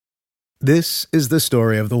This is the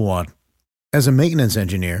story of the one. As a maintenance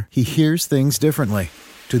engineer, he hears things differently.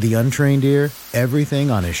 To the untrained ear,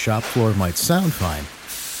 everything on his shop floor might sound fine,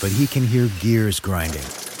 but he can hear gears grinding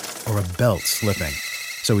or a belt slipping.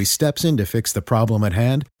 So he steps in to fix the problem at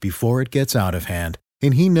hand before it gets out of hand.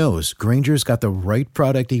 And he knows Grainger's got the right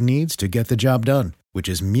product he needs to get the job done, which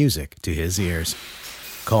is music to his ears.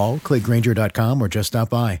 Call, click Grainger.com, or just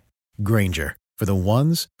stop by. Grainger, for the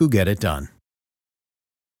ones who get it done.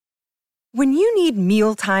 When you need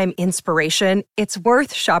mealtime inspiration, it's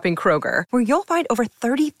worth shopping Kroger, where you'll find over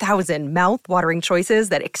 30,000 mouth-watering choices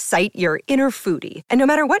that excite your inner foodie. And no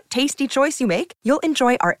matter what tasty choice you make, you'll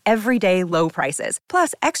enjoy our everyday low prices,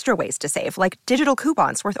 plus extra ways to save, like digital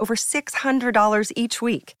coupons worth over $600 each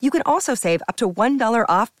week. You can also save up to $1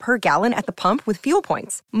 off per gallon at the pump with fuel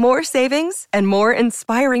points. More savings and more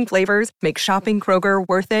inspiring flavors make shopping Kroger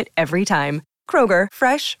worth it every time. Kroger,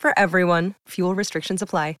 fresh for everyone. Fuel restrictions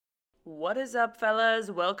apply. What is up, fellas?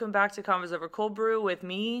 Welcome back to Convos Over Cold Brew with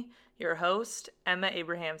me, your host, Emma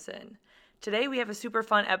Abrahamson. Today we have a super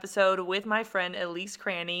fun episode with my friend Elise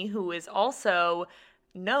Cranny, who is also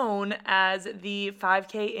known as the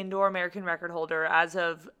 5K indoor American record holder as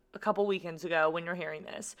of a couple weekends ago when you're hearing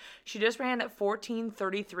this. She just ran at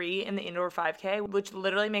 14:33 in the indoor 5K, which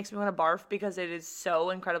literally makes me want to barf because it is so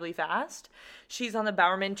incredibly fast. She's on the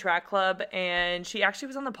Bowerman track club, and she actually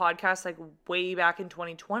was on the podcast like way back in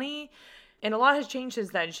 2020. And a lot has changed since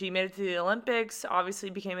then. She made it to the Olympics, obviously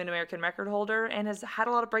became an American record holder, and has had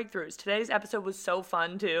a lot of breakthroughs. Today's episode was so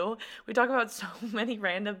fun too. We talk about so many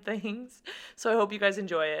random things, so I hope you guys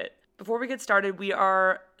enjoy it. Before we get started, we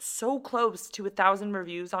are so close to 1,000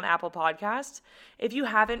 reviews on Apple Podcasts. If you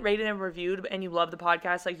haven't rated and reviewed and you love the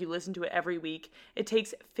podcast, like you listen to it every week, it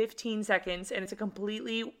takes 15 seconds and it's a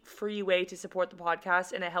completely free way to support the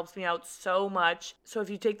podcast, and it helps me out so much. So if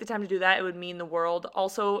you take the time to do that, it would mean the world.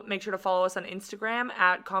 Also, make sure to follow us on Instagram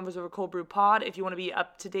at Convos Over Cold Brew Pod if you want to be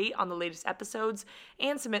up to date on the latest episodes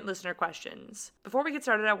and submit listener questions. Before we get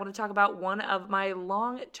started, I want to talk about one of my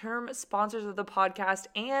long-term sponsors of the podcast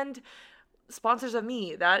and sponsors of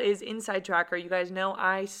me. That is Inside Tracker. You guys know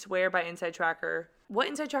I swear by Inside Tracker. What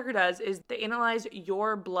Inside Tracker does is they analyze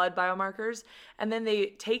your blood biomarkers, and then they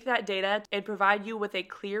take that data and provide you with a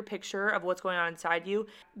clear picture of what's going on inside you.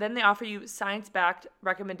 Then they offer you science-backed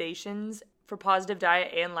recommendations for positive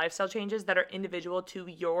diet and lifestyle changes that are individual to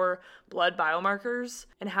your blood biomarkers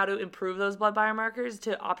and how to improve those blood biomarkers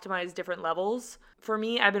to optimize different levels. For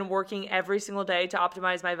me, I've been working every single day to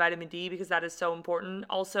optimize my vitamin D because that is so important.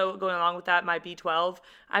 Also, going along with that, my B12.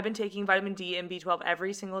 I've been taking vitamin D and B12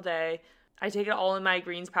 every single day. I take it all in my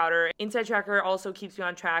greens powder. Inside Tracker also keeps me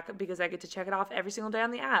on track because I get to check it off every single day on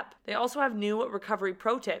the app. They also have new recovery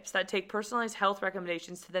pro tips that take personalized health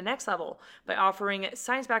recommendations to the next level by offering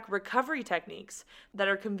science-backed recovery techniques that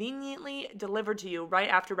are conveniently delivered to you right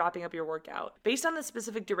after wrapping up your workout. Based on the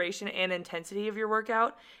specific duration and intensity of your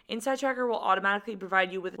workout, Inside Tracker will automatically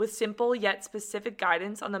provide you with simple yet specific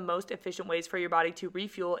guidance on the most efficient ways for your body to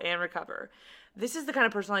refuel and recover. This is the kind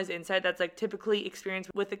of personalized insight that's like typically experienced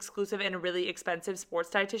with exclusive and really expensive sports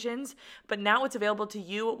dietitians, but now it's available to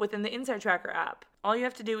you within the Inside Tracker app. All you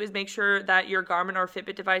have to do is make sure that your Garmin or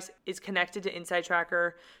Fitbit device is connected to Inside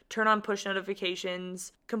Tracker, turn on push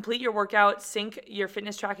notifications, complete your workout, sync your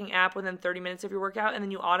fitness tracking app within 30 minutes of your workout, and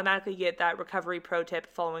then you automatically get that recovery pro tip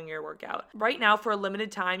following your workout. Right now, for a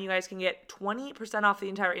limited time, you guys can get 20% off the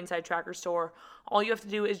entire Inside Tracker store. All you have to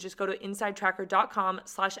do is just go to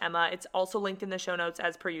insidetracker.com/Emma. It's also linked in the show notes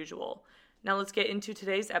as per usual. Now let's get into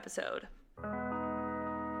today's episode.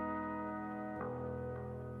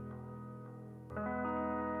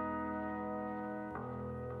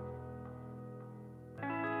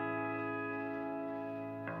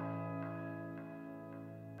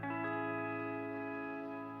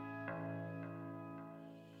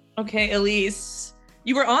 Okay, Elise,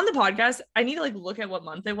 you were on the podcast. I need to look at what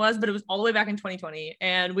month it was, but it was all the way back in 2020,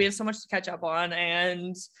 and we have so much to catch up on,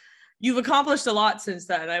 and you've accomplished a lot since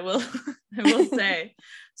then, I will say.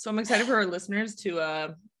 So I'm excited for our listeners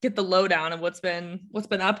to get the lowdown of what's been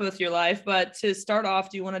up with your life. But to start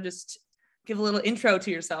off, do you want to just give a little intro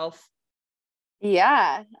to yourself?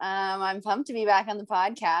 Yeah, I'm pumped to be back on the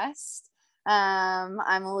podcast.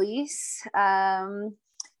 I'm Elise.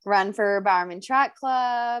 Run for Bowerman Track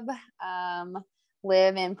Club,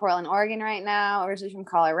 live in Portland, Oregon right now, originally from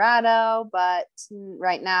Colorado, but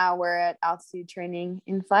right now we're at altitude training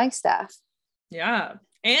in Flagstaff. Yeah.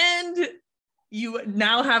 And you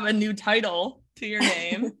now have a new title to your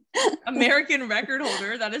name, American record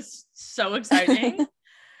holder. That is so exciting.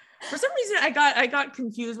 For some reason, I got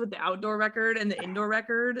confused with the outdoor record and the indoor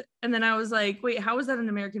record. And then I was like, wait, how is that an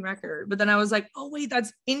American record? But then I was like, oh, wait,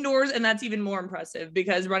 that's indoors. And that's even more impressive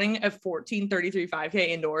because running a 14:33 5K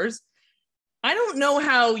indoors, I don't know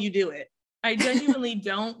how you do it. I genuinely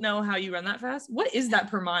don't know how you run that fast. What is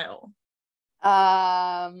that per mile?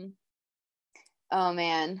 Oh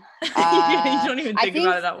man. You don't even think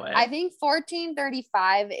about it that way. I think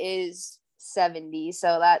 14:35 is 70,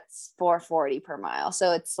 so that's 4:40 per mile.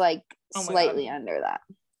 So it's like slightly under that.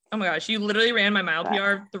 Oh my gosh, you literally ran my mile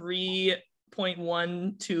PR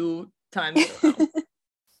 3.12 times.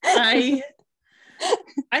 I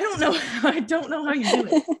don't know. I don't know how you do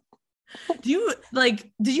it.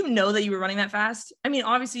 Did you know that you were running that fast? I mean,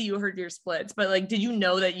 obviously you heard your splits, but like, did you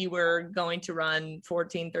know that you were going to run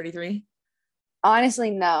 14:33? Honestly,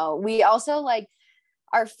 no. We also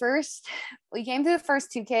we came to the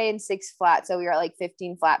first 2K in 6 flat. So we were at like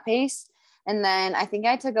 15 flat pace. And then I think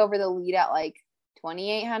I took over the lead at like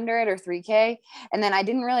 2,800 or 3K. And then I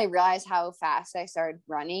didn't really realize how fast I started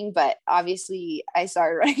running, but obviously I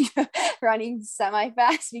started running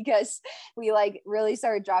semi-fast because we like really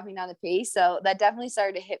started dropping down the pace. So that definitely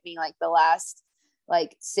started to hit me like the last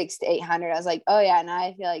like 600 to 800. I was like, oh yeah, now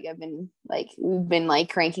I feel like we've been like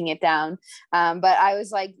cranking it down. But I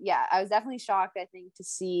was like, yeah, I was definitely shocked, I think, to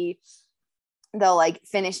see the like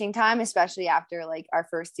finishing time, especially after like our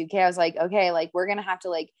first 2K. I was like, okay, like we're gonna have to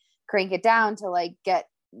like crank it down to like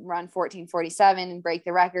run 14:47 and break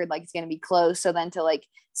the record. Like it's gonna be close. So then to like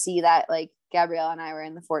see that like Gabrielle and I were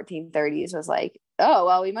in the 14:30s was like, oh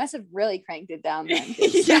well, we must have really cranked it down then.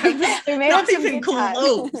 Yeah, we made not even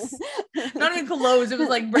close. Not even close. It was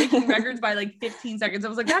like breaking records by like 15 seconds. I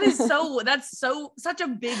was like, that's such a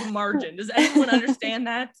big margin. Does anyone understand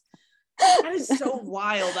that? That is so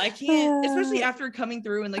wild. I can't, especially after coming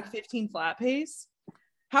through in like 15 flat pace.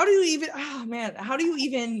 How do you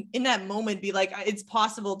even in that moment be like, it's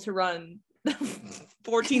possible to run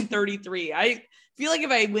 14:33? I feel like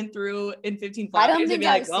if I went through in 15 flat pace, I'd be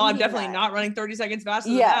like, oh, I'm definitely not running 30 seconds faster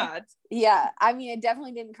than that. Yeah. I mean, it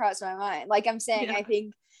definitely didn't cross my mind. Like I'm saying, I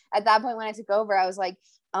think at that point when I took over, I was like,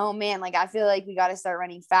 oh man, like I feel like we got to start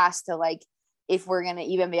running fast to like, if we're going to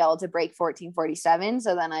even be able to break 14:47.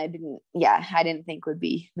 So then I didn't think we'd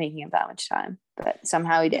be making it that much time, but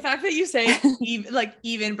somehow we did. The fact that you say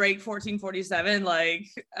even break 14:47, like,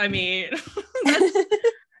 I mean,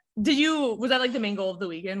 was that like the main goal of the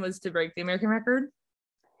weekend was to break the American record?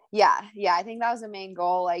 Yeah. I think that was the main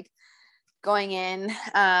goal. Like going in,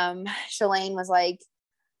 Shalane was like,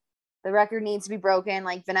 the record needs to be broken.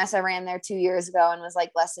 Like Vanessa ran there 2 years ago and was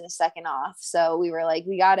like less than a second off. So we were like,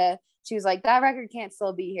 she was like, that record can't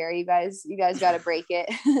still be here. You guys got to break it.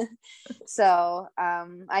 So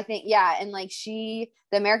I think, yeah. And like the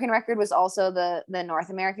American record was also the North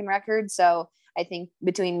American record. So I think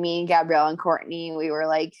between me and Gabrielle and Courtney, we were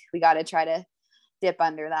like, we got to try to dip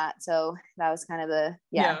under that. So that was kind of the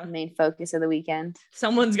main focus of the weekend.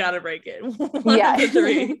 Someone's got to break it. Yeah.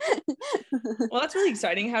 3. Well, that's really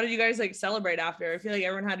exciting. How did you guys like celebrate after? I feel like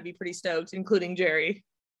everyone had to be pretty stoked, including Jerry.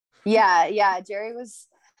 Yeah. Jerry was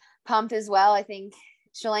pumped as well. I think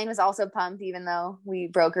Shalane was also pumped, even though we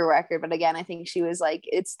broke her record. But again, I think she was like,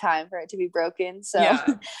 it's time for it to be broken. So, yeah.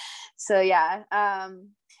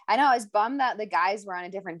 I know I was bummed that the guys were on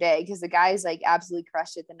a different day because the guys like absolutely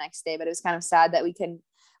crushed it the next day, but it was kind of sad that we couldn't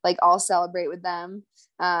like all celebrate with them.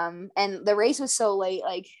 And the race was so late,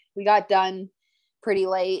 like we got done pretty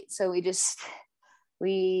late. So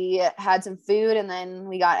we had some food and then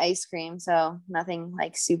we got ice cream. So nothing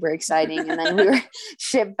like super exciting. And then we were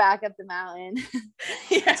shipped back up the mountain.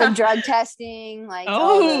 Some drug testing, like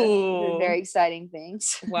all the very exciting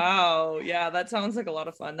things. Wow. Yeah. That sounds like a lot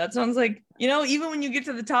of fun. That sounds like, even when you get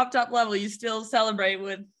to the top level, you still celebrate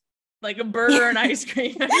with like a burger and ice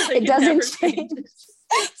cream. Like it doesn't change.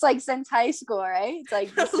 It's like since high school, right? It's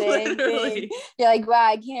like the same thing. You're like, wow,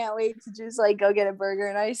 I can't wait to just like go get a burger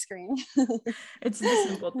and ice cream. It's the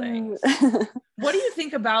simple things. What do you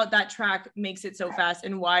think about that track makes it so fast,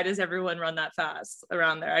 and why does everyone run that fast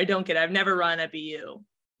around there? I don't get it. I've never run at BU.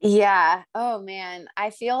 Yeah. Oh man. I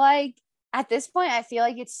feel like at this point,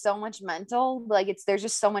 it's so much mental. Like there's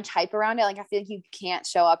just so much hype around it. Like I feel like you can't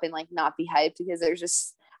show up and like not be hyped because there's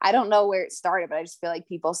just, I don't know where it started, but I just feel like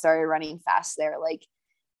people started running fast there. Like,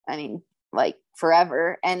 I mean, like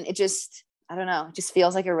forever. And it just, I don't know, it just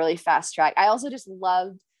feels like a really fast track. I also just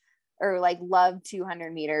love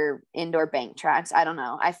 200-meter indoor bank tracks. I don't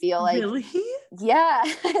know. I feel like, really? Yeah.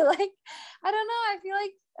 I don't know. I feel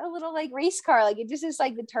like a little like race car. Like it just is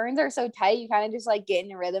like the turns are so tight. You kind of just like get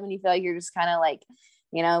in a rhythm and you feel like you're just kind of like,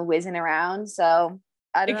 whizzing around. So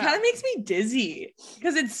I don't know. It kind of makes me dizzy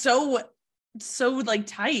because it's so so like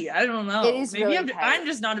tight. I don't know. It is Maybe really I'm tight.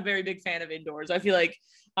 just not a very big fan of indoors. I feel like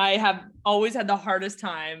I have always had the hardest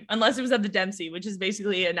time, unless it was at the Dempsey, which is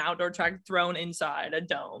basically an outdoor track thrown inside a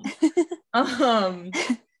dome.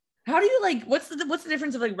 How do you like, what's the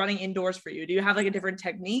difference of like running indoors for you? Do you have like a different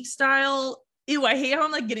technique style? Ew, I hate how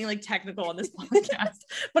I'm like getting like technical on this podcast,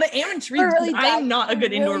 but I am intrigued because I'm not a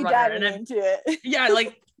good indoor runner. And I'm into it. yeah,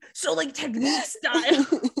 like, so like technique style.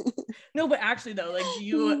 No, but actually though, like, do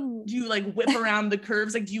you like whip around the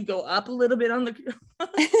curves? Like, do you go up a little bit on the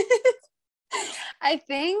I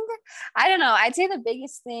think, I don't know. I'd say the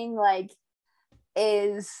biggest thing like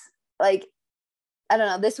is like, I don't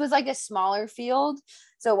know. This was like a smaller field,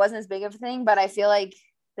 so it wasn't as big of a thing, but I feel like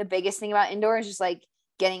the biggest thing about indoor is just like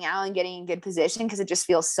getting out and getting in good position, because it just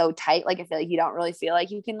feels so tight. Like I feel like you don't really feel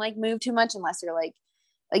like you can like move too much unless you're like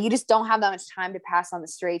you just don't have that much time to pass on the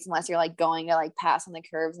straights unless you're like going to like pass on the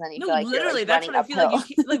curves, and then you feel like literally you're, like, that's what I feel like.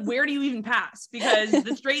 uphill. Like where do you even pass? Because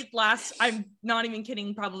the straight lasts, I'm not even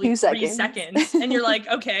kidding, probably 3 seconds. And you're like,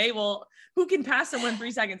 okay, well, who can pass someone 3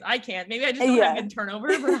 seconds? I can't. Maybe I just don't have good turnover,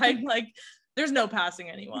 but I'm like, there's no passing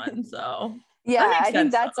anyone. So yeah, I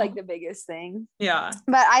think that's like the biggest thing. Yeah.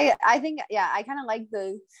 But I think, I kind of like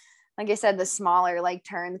like I said, the smaller like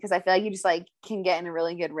turns, because I feel like you just like can get in a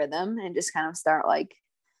really good rhythm and just kind of start like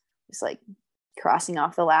just like crossing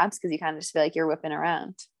off the laps, because you kind of just feel like you're whipping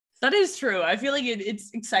around. That is true. I feel like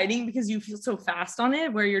it's exciting because you feel so fast on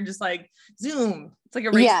it, where you're just like zoom. It's like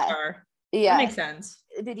a race car. Yeah, that makes sense.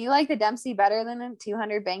 Did you like the Dempsey better than a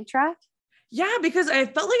 200 bank track? Yeah, because I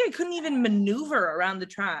felt like I couldn't even maneuver around the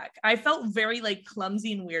track. I felt very like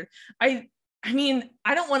clumsy and weird. I mean,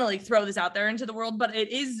 I don't want to like throw this out there into the world, but it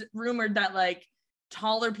is rumored that like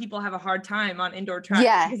taller people have a hard time on indoor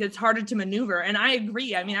tracks because it's harder to maneuver. And I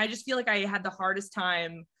agree. I mean, I just feel like I had the hardest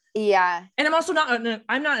time. Yeah. And I'm also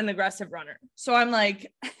I'm not an aggressive runner. So I'm like,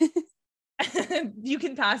 you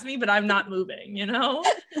can pass me, but I'm not moving, you know?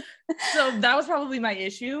 So that was probably my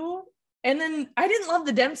issue. And then I didn't love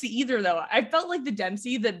the Dempsey either, though. I felt like the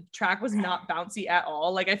Dempsey, the track was not bouncy at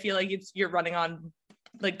all. Like, I feel like you're running on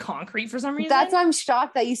like concrete for some reason. That's why I'm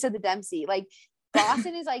shocked that you said the Dempsey. Like,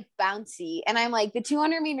 Boston is like bouncy, and I'm like, the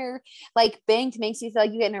 200-meter like banked makes you feel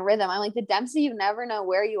like you get in a rhythm. I'm like, the Dempsey, you never know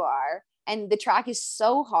where you are, and the track is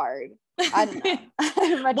so hard. I don't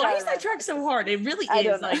know. Why is that track so hard? It really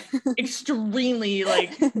is like extremely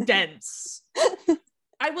like dense.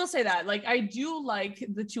 I will say that, like, I do like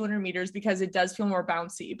the 200 meters because it does feel more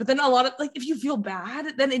bouncy, but then a lot of like, if you feel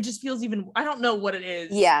bad, then it just feels even, I don't know what it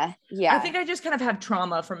is. Yeah. I think I just kind of have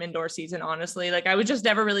trauma from indoor season, honestly. Like, I was just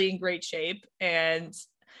never really in great shape, and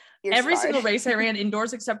every single race I ran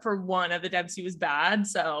indoors except for one of the Dempsey was bad.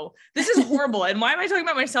 So this is horrible. And why am I talking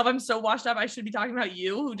about myself? I'm so washed up. I should be talking about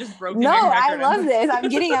you, who just broke. No, I love this. I'm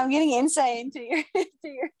getting insight into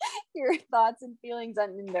your thoughts and feelings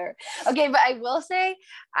on indoor. Okay, but I will say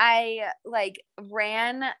I like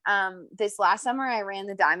ran this last summer. I ran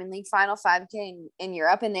the Diamond League final 5K in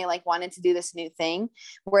Europe, and they like wanted to do this new thing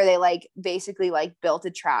where they like basically like built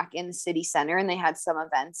a track in the city center, and they had some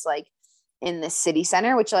events like in the city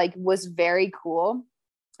center, which like was very cool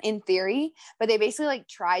in theory, but they basically like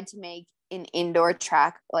tried to make an indoor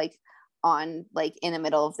track like on like in the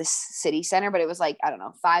middle of this city center, but it was like, I don't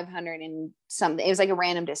know, 500 and something. It was like a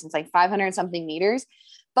random distance, like 500 something meters,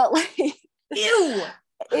 but like, ew,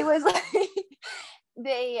 it was like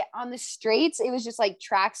they on the straights, it was just like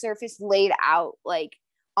track surface laid out like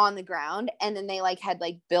on the ground, and then they like had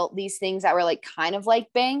like built these things that were like kind of like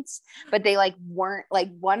banks, but they like weren't, like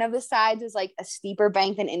one of the sides was like a steeper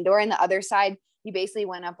bank than indoor, and the other side you basically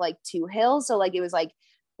went up like 2 hills, so like it was like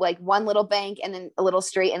one little bank and then a little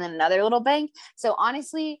straight and then another little bank. So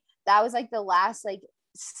honestly, that was like the last like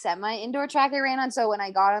semi indoor track I ran on. So when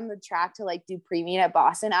I got on the track to like do pre-meet at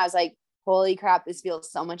Boston, I was like, holy crap, this feels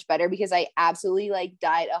so much better, because I absolutely like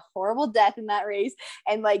died a horrible death in that race,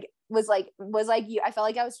 and like was like you, I felt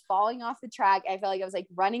like I was falling off the track. I felt like I was like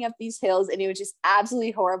running up these hills, and it was just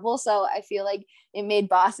absolutely horrible. So I feel like it made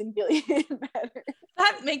Boston feel even better.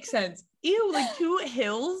 That makes sense. Ew, like 2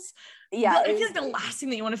 hills. Yeah. I feel like the last thing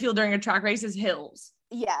that you want to feel during a track race is hills.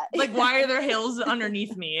 Yeah. Like, why are there hills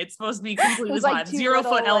underneath me? It's supposed to be completely flat. Like 0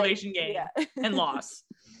 foot elevation gain and loss.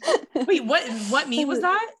 Wait, what meet was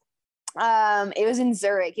that? It was in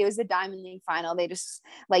Zurich. It was the Diamond League final. They just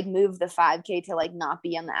like moved the 5K to like not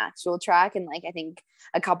be on the actual track, and like I think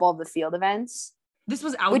a couple of the field events. This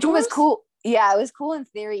was outdoors? Which was cool. Yeah, it was cool in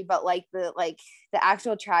theory, but like the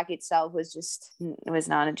actual track itself was just, it was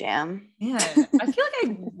not a jam. Yeah, I feel like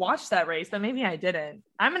I watched that race, but maybe I didn't.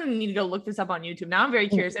 I'm gonna need to go look this up on YouTube. Now I'm very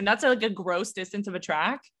curious, and that's like a gross distance of a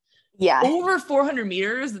track. Yeah, over 400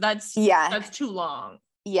 meters. That's too long.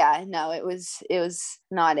 yeah, no, it was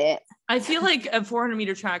not it. I feel like a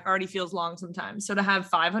 400-meter track already feels long sometimes. So to have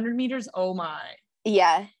 500 meters, oh my.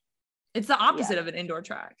 Yeah. It's the opposite Yeah. of an indoor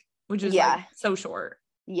track, which is Yeah. like so short.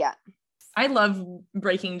 Yeah. I love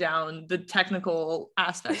breaking down the technical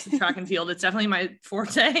aspects of track and field. It's definitely my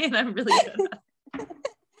forte, and I'm really good at it.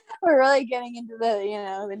 We're really getting into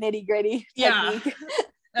the, the nitty gritty technique.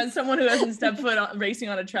 As someone who hasn't stepped foot racing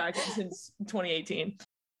on a track since 2018.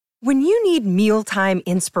 When you need mealtime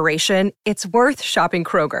inspiration, it's worth shopping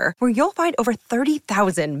Kroger, where you'll find over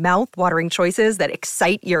 30,000 mouth-watering choices that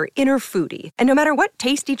excite your inner foodie. And no matter what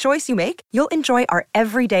tasty choice you make, you'll enjoy our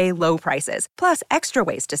everyday low prices, plus extra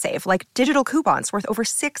ways to save, like digital coupons worth over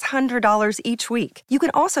 $600 each week. You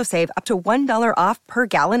can also save up to $1 off per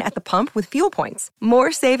gallon at the pump with fuel points.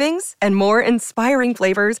 More savings and more inspiring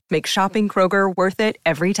flavors make shopping Kroger worth it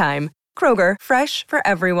every time. Kroger, fresh for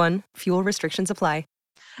everyone. Fuel restrictions apply.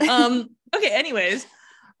 Okay, anyways.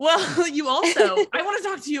 Well, you also, I want to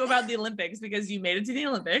talk to you about the Olympics because you made it to the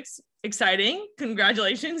Olympics. Exciting.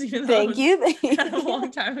 Congratulations, even though Thank you. kind of a long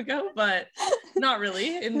time ago, but not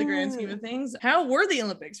really in the grand scheme of things. How were the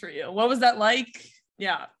Olympics for you? What was that like?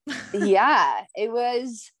 Yeah. Yeah, it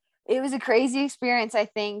was a crazy experience, I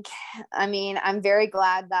think. I mean, I'm very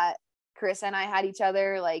glad that Chris and I had each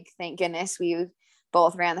other. Like, thank goodness we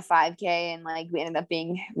both ran the 5K and like we ended up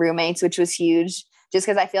being roommates, which was huge. Just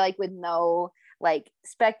because I feel like with no like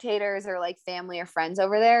spectators or like family or friends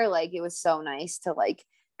over there, like it was so nice to like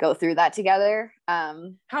go through that together.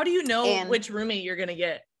 How do you know which roommate you're gonna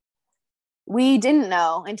get? We didn't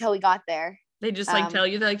know until we got there. They just like tell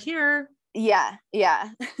you, they're like, here. Yeah.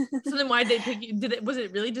 So then why'd they pick you? Was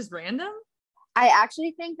it really just random? I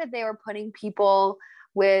actually think that they were putting people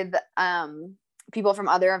with people from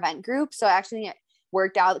other event groups. So actually it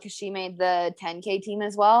worked out because she made the 10K team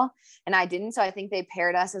as well and I didn't, so I think they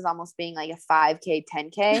paired us as almost being like a 5K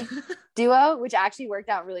 10K duo, which actually worked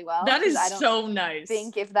out really well. That is so nice. I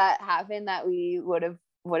think if that happened that we would have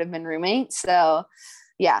been roommates. So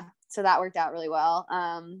yeah, so that worked out really well.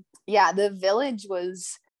 Yeah, the village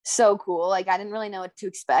was so cool. Like I didn't really know what to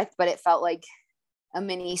expect, but it felt like a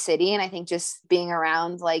mini city, and I think just being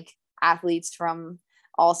around like athletes from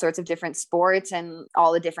all sorts of different sports and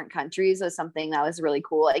all the different countries was something that was really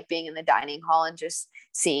cool. Like being in the dining hall and just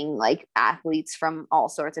seeing like athletes from all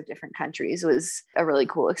sorts of different countries was a really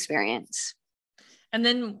cool experience. And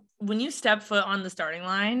then when you step foot on the starting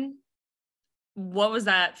line, what was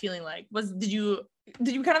that feeling like? Did you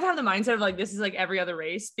kind of have the mindset of like, this is like every other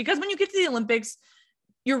race? Because when you get to the Olympics,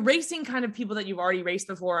 you're racing kind of people that you've already raced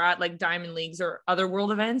before at like Diamond Leagues or other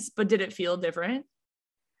world events, but did it feel different?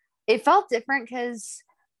 It felt different because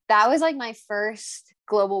that was like my first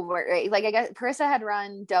global race. Like I guess Carissa had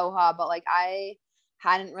run Doha, but like I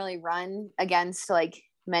hadn't really run against like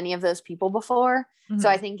many of those people before. Mm-hmm. So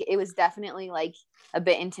I think it was definitely like a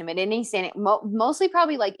bit intimidating standing mostly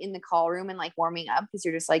probably like in the call room and like warming up, because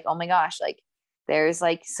you're just like, oh my gosh, like there's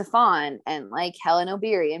like Safan and like Helen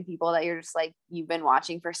O'Beary and people that you're just like, you've been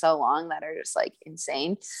watching for so long that are just like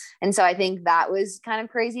insane. And so I think that was kind of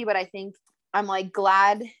crazy, but I think I'm like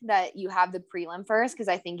glad that you have the prelim first, because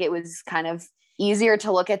I think it was kind of easier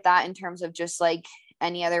to look at that in terms of just like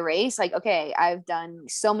any other race. Like, okay, I've done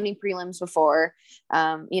so many prelims before,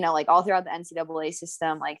 like all throughout the NCAA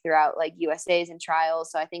system, like throughout like USAs and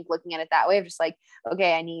trials. So I think looking at it that way of just like,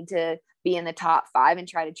 okay, I need to be in the top 5 and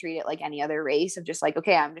try to treat it like any other race of just like,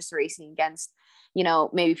 okay, I'm just racing against,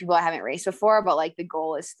 maybe people I haven't raced before, but like the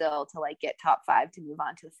goal is still to like get top 5 to move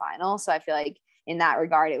on to the final. So I feel like in that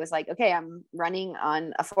regard, it was like, okay, I'm running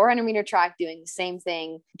on a 400-meter track, doing the same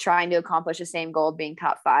thing, trying to accomplish the same goal, being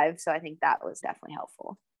top 5. So I think that was definitely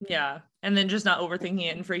helpful. Yeah. And then just not overthinking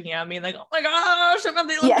it and freaking out, being like, oh my gosh, I'm at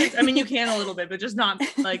the Olympics. Yeah. I mean, you can a little bit, but just not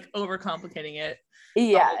like overcomplicating it.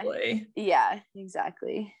 Yeah. Probably. Yeah,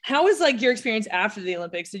 exactly. How was like your experience after the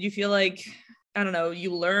Olympics? Did you feel like, I don't know,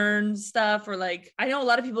 you learned stuff, or like, I know a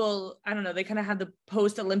lot of people, I don't know, they kind of have the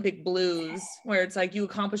post-Olympic blues where it's like you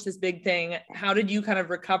accomplished this big thing. How did you kind of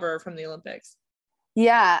recover from the Olympics?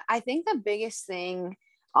 Yeah, I think the biggest thing,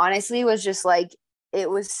 honestly, was just like, it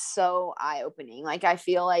was so eye-opening. Like, I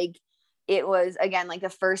feel like it was, again, like the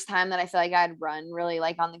first time that I feel like I'd run really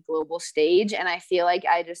like on the global stage. And I feel like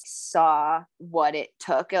I just saw what it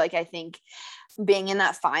took. Like, I think being in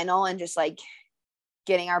that final and just like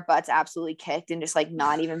getting our butts absolutely kicked and just like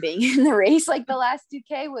not even being in the race, like the last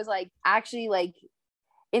 2K was like actually like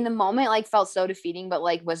in the moment, like felt so defeating, but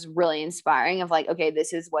like was really inspiring of like, okay,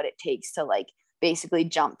 this is what it takes to like basically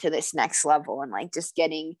jump to this next level and like just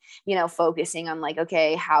getting, you know, focusing on like,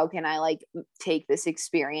 okay, how can I like take this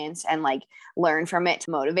experience and like learn from it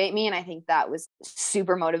to motivate me? And I think that was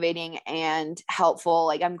super motivating and helpful.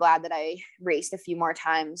 Like, I'm glad that I raced a few more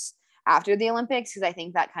times after the Olympics, because I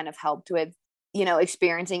think that kind of helped with, you know,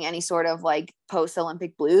 experiencing any sort of like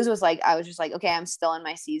post-Olympic blues. Was like, I was just like, okay, I'm still in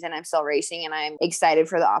my season, I'm still racing, and I'm excited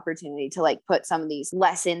for the opportunity to like put some of these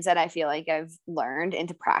lessons that I feel like I've learned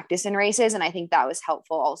into practice in races. And I think that was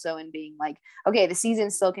helpful also in being like, okay, the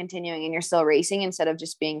season's still continuing and you're still racing, instead of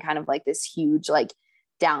just being kind of like this huge like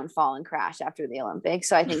downfall and crash after the Olympics.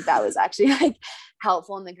 So I think that was actually like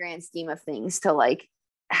helpful in the grand scheme of things to like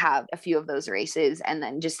have a few of those races and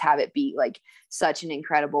then just have it be like such an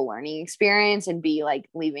incredible learning experience and be like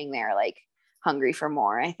leaving there like hungry for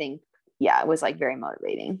more. I think, yeah, it was like very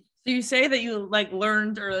motivating. So you say that you like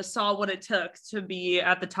learned or saw what it took to be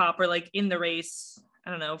at the top or like in the race,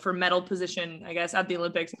 I don't know, for medal position, I guess, at the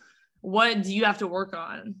Olympics. What do you have to work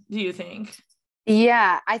on, do you think?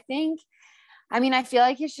 Yeah, I mean, I feel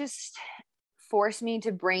like it's just forced me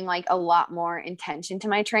to bring like a lot more intention to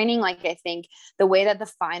my training. Like, I think the way that the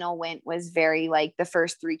final went was very like the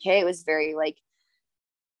first 3K, it was very like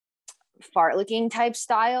fartlek type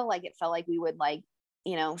style. Like, it felt like we would like,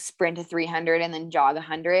 you know, sprint a 300 and then jog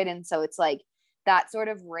 100. And so it's like that sort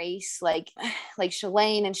of race, like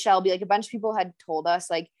Shalane and Shelby, like a bunch of people had told us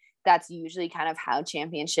like that's usually kind of how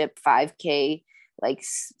championship 5K like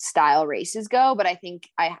style races go. But I think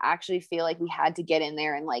I actually feel like we had to get in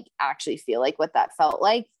there and like actually feel like what that felt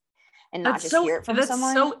like and not just hear it from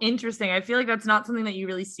someone. That's so interesting. I feel like that's not something that you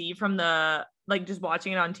really see from the, like just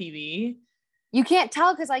watching it on TV. You can't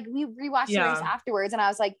tell, because like we rewatched the race afterwards and I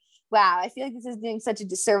was like, wow, I feel like this is doing such a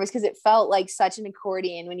disservice, because it felt like such an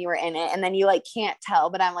accordion when you were in it, and then you like can't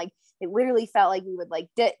tell. But I'm like, it literally felt like we would like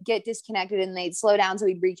get disconnected and they'd slow down so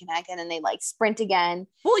we'd reconnect, and then they'd like sprint again.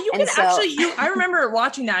 Well, you can actually, I remember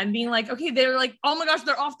watching that and being like, okay, they're like, oh my gosh,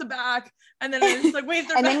 they're off the back. And then it's like, wait,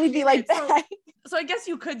 they're and back. then we'd be like, so I guess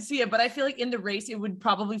you could see it, but I feel like in the race, it would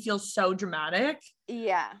probably feel so dramatic.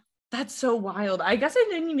 Yeah. That's so wild. I guess I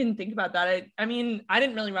didn't even think about that. I mean, I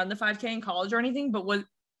didn't really run the 5K in college or anything, but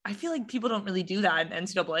I feel like people don't really do that in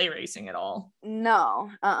NCAA racing at all. No.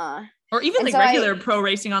 Or even like regular pro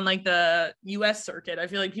racing on like the US circuit. I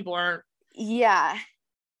feel like people aren't. Yeah.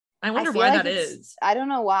 I wonder why that is. I don't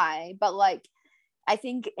know why, but like, I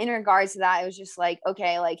think in regards to that, it was just like,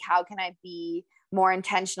 okay, like how can I be more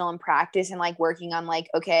intentional in practice and like working on like,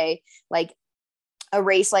 okay, like a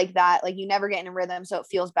race like that, like you never get in a rhythm. So it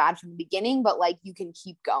feels bad from the beginning, but like you can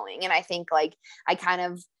keep going. And I think like I kind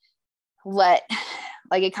of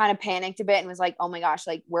it kind of panicked a bit and was like, oh my gosh,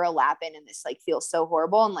 like we're a lap in and this like feels so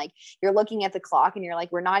horrible. And like you're looking at the clock and you're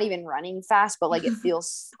like, we're not even running fast, but like it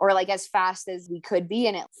feels, or like as fast as we could be,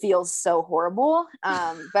 and it feels so horrible.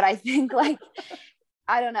 But I think like,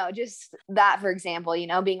 I don't know, just that, for example, you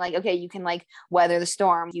know, being like, okay, you can like weather the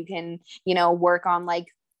storm, you can, you know, work on like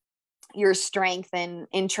your strength and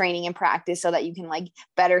in training and practice so that you can like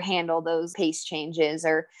better handle those pace changes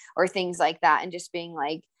or things like that. And just being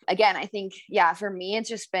like, again, I think, yeah, for me, it's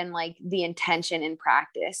just been like the intention in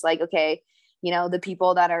practice. Like, okay, you know, the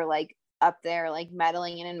people that are like up there, like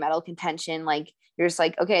medaling and in medal contention, like you're just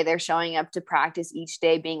like, okay, they're showing up to practice each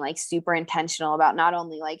day, being like super intentional about not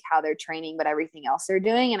only like how they're training, but everything else they're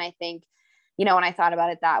doing. And I think, you know, when I thought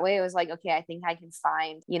about it that way, it was like, okay, I think I can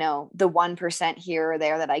find, you know, the 1% here or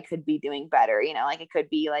there that I could be doing better. You know, like it could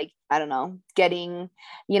be like, I don't know, getting,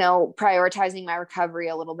 you know, prioritizing my recovery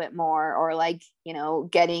a little bit more, or like, you know,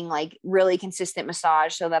 getting like really consistent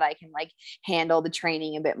massage so that I can like handle the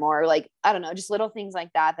training a bit more. Like, I don't know, just little things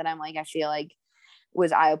like that I'm like, I feel like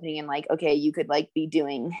was eye-opening, and like, okay, you could like be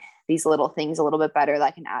doing these little things a little bit better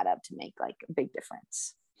that can add up to make like a big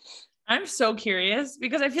difference. I'm so curious,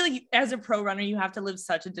 because I feel like as a pro runner, you have to live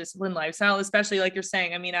such a disciplined lifestyle, especially like you're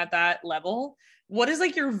saying, I mean, at that level. What is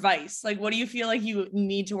like your vice? Like, what do you feel like you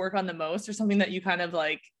need to work on the most, or something that you kind of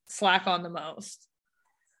like slack on the most?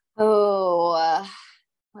 Oh,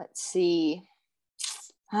 let's see.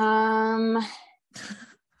 Honestly,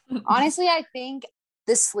 I think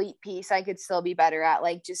the sleep piece I could still be better at,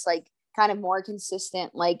 like just like kind of more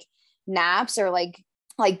consistent like naps, or like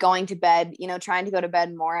going to bed, you know, trying to go to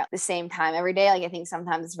bed more at the same time every day. Like I think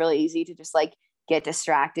sometimes it's really easy to just like get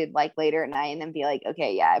distracted like later at night and then be like,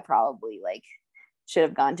 okay, yeah, I probably like should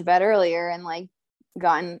have gone to bed earlier and like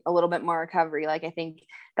gotten a little bit more recovery. Like I think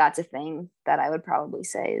that's a thing that I would probably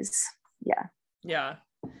say is, yeah.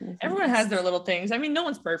 Everyone has their little things. I mean, no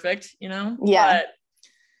one's perfect, you know? Yeah.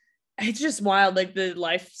 But it's just wild. Like the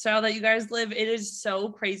lifestyle that you guys live, it is so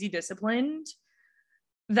crazy disciplined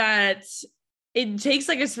that it takes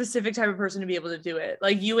like a specific type of person to be able to do it.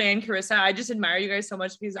 Like you and Carissa, I just admire you guys so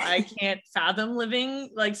much because I can't fathom living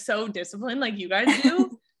like so disciplined like you guys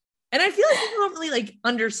do. And I feel like people don't really like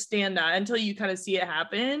understand that until you kind of see it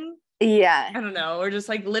happen. Yeah. I don't know. Or just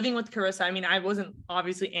like living with Carissa. I mean, I wasn't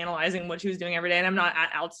obviously analyzing what she was doing every day and I'm not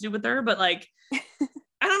at altitude with her, but like,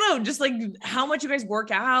 I don't know, just like how much you guys work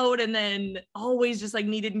out and then always just like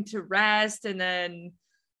needing to rest. And then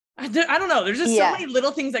I don't know. There's just so many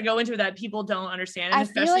little things that go into it that people don't understand. And I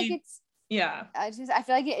feel like it's, I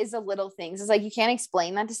feel like it is the little things. It's like, you can't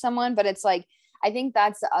explain that to someone, but it's like, I think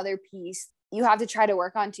that's the other piece you have to try to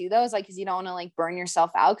work on too, though, is like, cause you don't want to like burn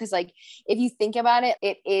yourself out. Cause like, if you think about it,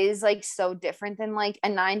 it is like so different than like a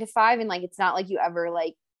 9 to 5. And like, it's not like you ever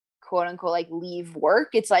like, quote unquote, like leave work.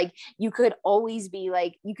 It's like, you could always be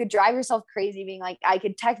like, you could drive yourself crazy being like, I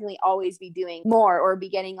could technically always be doing more or be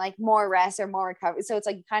getting like more rest or more recovery. So it's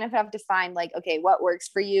like, you kind of have to find like, okay, what works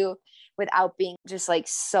for you without being just like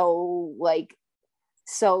so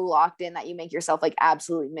locked in that you make yourself like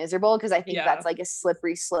absolutely miserable. Cause I think that's like a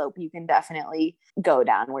slippery slope you can definitely go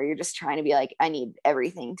down where you're just trying to be like, I need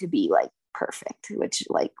everything to be like perfect, which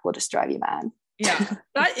like will just drive you mad. Yeah,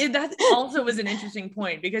 that also was an interesting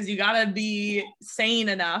point because you gotta be sane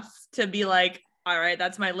enough to be like, all right,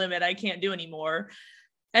 that's my limit. I can't do anymore.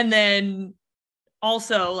 And then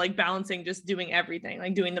also like balancing just doing everything,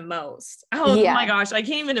 like doing the most. Oh my gosh, I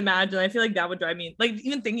can't even imagine. I feel like that would drive me, like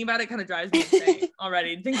even thinking about it kind of drives me insane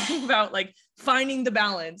already. Thinking about like finding the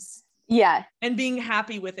balance. Yeah. And being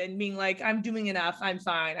happy with it and being like, I'm doing enough. I'm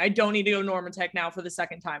fine. I don't need to go Normatec now for the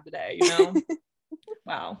second time today, you know?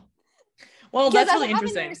 Wow. Well, that's really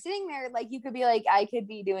interesting. You're sitting there, like you could be like, I could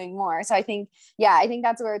be doing more. So I think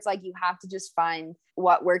that's where it's like, you have to just find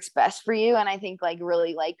what works best for you. And I think like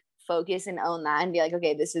really like focus and own that and be like,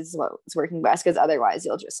 okay, this is what's working best. Cause otherwise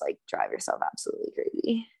you'll just like drive yourself absolutely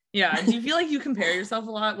crazy. Yeah. Do you feel like you compare yourself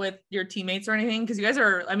a lot with your teammates or anything? Cause you guys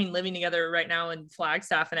are, I mean, living together right now in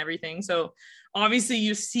Flagstaff and everything. So obviously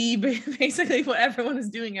you see basically what everyone is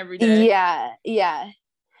doing every day. Yeah. Yeah.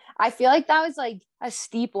 I feel like that was like a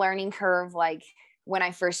steep learning curve, like when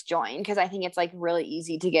I first joined, because I think it's like really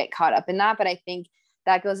easy to get caught up in that. But I think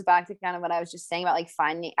that goes back to kind of what I was just saying about like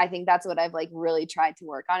finding, I think that's what I've like really tried to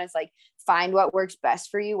work on is like find what works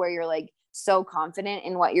best for you, where you're like so confident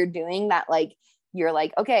in what you're doing that like, you're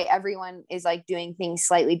like, okay, everyone is like doing things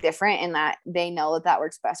slightly different and that they know that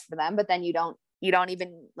works best for them. But then you don't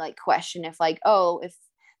even like question if like, oh, if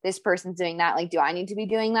this person's doing that, like, do I need to be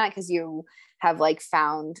doing that? Cause you have like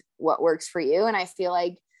found what works for you. And I feel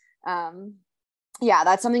like,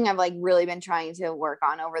 that's something I've like really been trying to work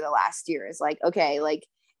on over the last year is like, okay, like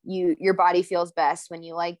your body feels best when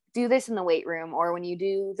you like do this in the weight room or when you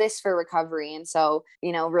do this for recovery. And so,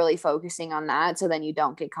 really focusing on that. So then you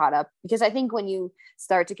don't get caught up, because I think when you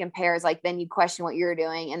start to compare is like, then you question what you're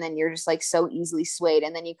doing and then you're just like so easily swayed.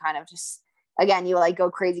 And then you kind of just, again, you like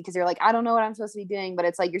go crazy because you're like, I don't know what I'm supposed to be doing, but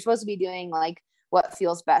it's like, you're supposed to be doing like what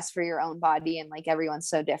feels best for your own body. And like, everyone's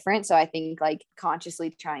so different. So I think like consciously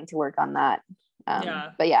trying to work on that.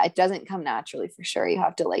 But it doesn't come naturally for sure. You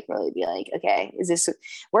have to like really be like, okay, is this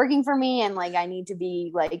working for me? And like, I need to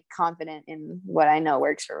be like confident in what I know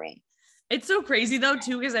works for me. It's so crazy though,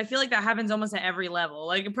 too, because I feel like that happens almost at every level.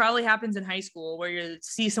 Like it probably happens in high school where you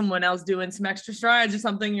see someone else doing some extra strides or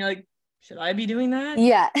something. You're like, should I be doing that?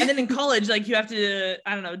 Yeah. And then in college, like you have to,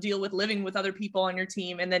 I don't know, deal with living with other people on your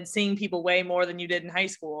team and then seeing people way more than you did in high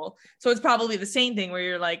school. So it's probably the same thing where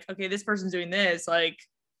you're like, okay, this person's doing this. Like,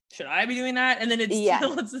 should I be doing that? And then it's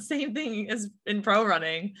still, it's the same thing as in pro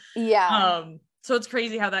running. Yeah. So it's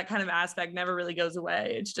crazy how that kind of aspect never really goes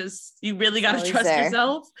away. It's just, you really got to trust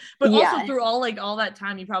yourself, but also through all that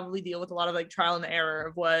time, you probably deal with a lot of like trial and error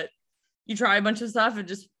of what you try a bunch of stuff and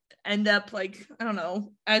just end up like, I don't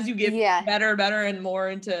know, as you get better and more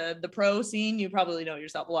into the pro scene, you probably know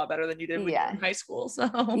yourself a lot better than you did when you were in high school. So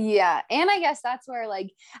and I guess that's where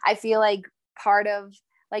like, I feel like part of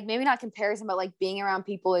like, maybe not comparison, but like being around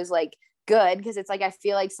people is like good. Cause it's like, I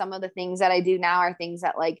feel like some of the things that I do now are things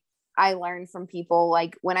that like I learned from people,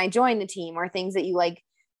 like when I joined the team, or things that you like,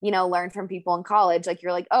 learn from people in college. Like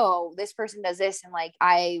you're like, oh, this person does this. And like,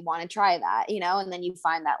 I want to try that, and then you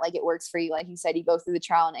find that like, it works for you. Like you said, you go through the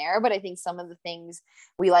trial and error, but I think some of the things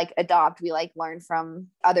we like adopt, we like learn from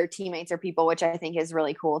other teammates or people, which I think is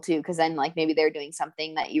really cool too. Cause then like, maybe they're doing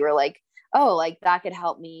something that you were like, oh, like that could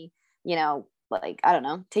help me, like, I don't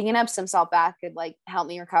know, taking up some salt bath could like help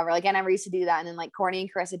me recover. Like I never used to do that. And then like Courtney and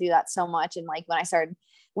Carissa do that so much. And like, when I started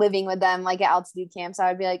living with them, like at altitude camps, I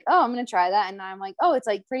would be like, oh, I'm going to try that. And I'm like, oh, it's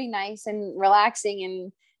like pretty nice and relaxing.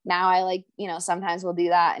 And now I like, sometimes we'll do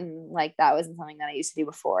that. And like, that wasn't something that I used to do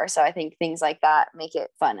before. So I think things like that make it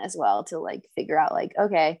fun as well to like figure out like,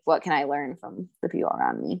 okay, what can I learn from the people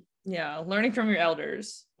around me? Yeah. Learning from your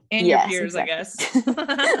elders and your peers, exactly. I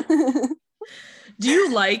guess. Do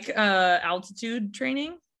you like altitude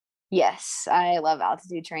training? Yes, I love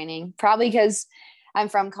altitude training, probably because I'm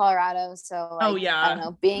from Colorado. So like, I don't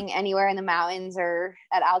know, being anywhere in the mountains or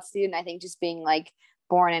at altitude. And I think just being like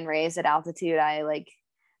born and raised at altitude, I like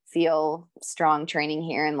feel strong training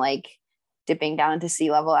here and like dipping down into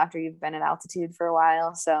sea level after you've been at altitude for a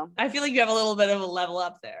while. So I feel like you have a little bit of a level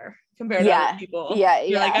up there compared to other people.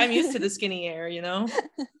 You're like, I'm used to the skinny air,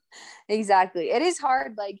 Exactly. It is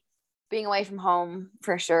hard, like being away from home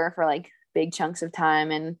for sure for like big chunks of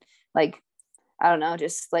time, and like, I don't know,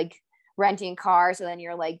 just like renting a car. So then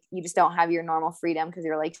you're like, you just don't have your normal freedom because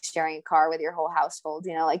you're like sharing a car with your whole household,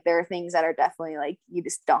 like there are things that are definitely like, you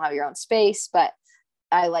just don't have your own space. But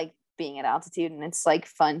I like being at altitude, and it's like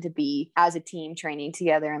fun to be as a team training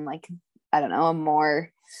together and like, I don't know, a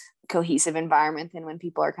more cohesive environment than when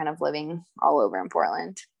people are kind of living all over in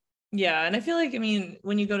Portland. Yeah. And I feel like,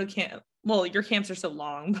 when you go to camp, well, your camps are so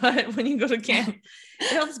long, but when you go to camp,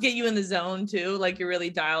 it helps get you in the zone too. Like you're really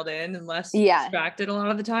dialed in and less distracted a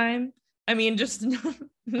lot of the time. Just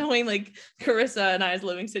knowing like Carissa and I's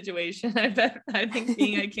living situation, I think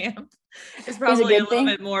being at camp is probably a little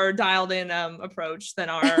bit more dialed in approach than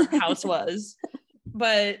our house was.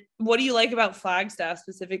 But what do you like about Flagstaff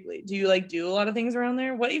specifically? Do you like do a lot of things around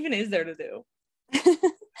there? What even is there to do?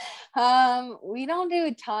 We don't do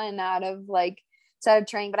a ton out of like set of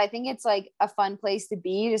training, but I think it's like a fun place to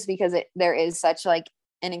be just because there is such like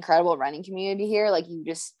an incredible running community here. Like you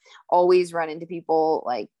just always run into people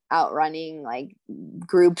like out running, like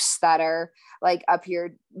groups that are like up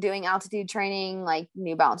here doing altitude training, like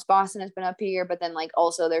New Balance Boston has been up here, but then like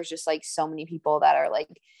also there's just like so many people that are like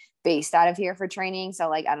based out of here for training. So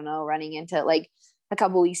like, I don't know, running into like a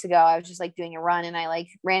couple weeks ago, I was just like doing a run and I like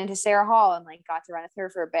ran into Sarah Hall and like got to run with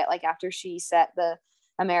her for a bit, like after she set the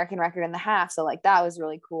American record in the half. So like that was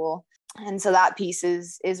really cool. And so that piece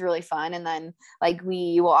is really fun. And then like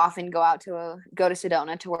we will often go to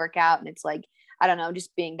Sedona to work out, and it's like, I don't know,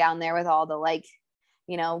 just being down there with all the like,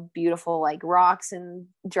 beautiful like rocks and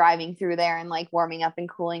driving through there and like warming up and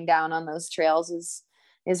cooling down on those trails is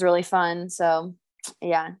really fun. So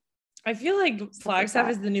yeah. I feel like Flagstaff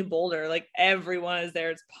is the new Boulder. Like everyone is there.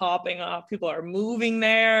 It's popping off. People are moving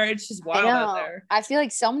there. It's just wild out there. I feel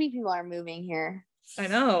like so many people are moving here. I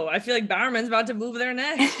know. I feel like Bowerman's about to move there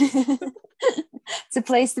next. It's a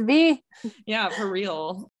place to be. Yeah, for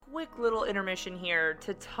real. Quick little intermission here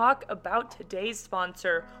to talk about today's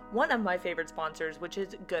sponsor, one of my favorite sponsors, which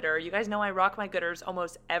is Gooder. You guys know I rock my Gooders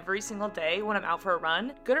almost every single day when I'm out for a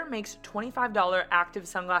run. Gooder makes $25 active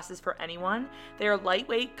sunglasses for anyone. They are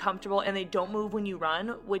lightweight, comfortable, and they don't move when you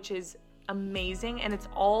run, which is amazing, and it's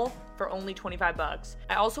all for only 25 bucks.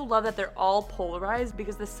 I also love that they're all polarized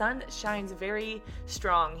because the sun shines very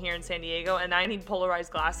strong here in San Diego, and I need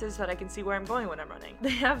polarized glasses so that I can see where I'm going when I'm running.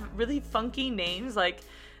 They have really funky names, like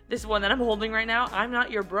this one that I'm holding right now, I'm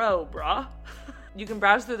not your bro, brah. You can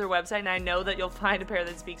browse through their website, and I know that you'll find a pair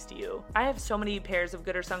that speaks to you. I have so many pairs of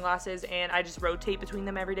Gooder sunglasses, and I just rotate between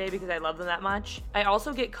them every day because I love them that much. I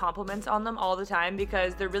also get compliments on them all the time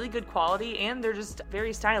because they're really good quality and they're just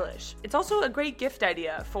very stylish. It's also a great gift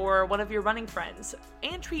idea for one of your running friends,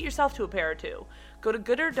 and treat yourself to a pair or two. Go to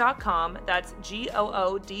gooder.com, that's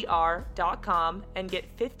GOODR.com, and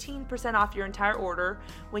get 15% off your entire order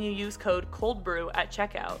when you use code COLDBREW at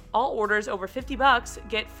checkout. All orders over $50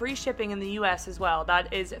 get free shipping in the US as well.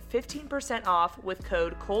 That is 15% off with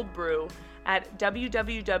code COLDBREW at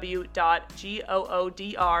www.goodr.com.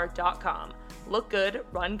 Look good,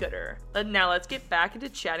 run gooder. Now let's get back into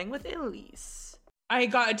chatting with Elise. I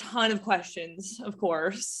got a ton of questions, of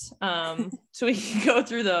course, so we can go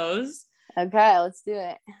through those. Okay, let's do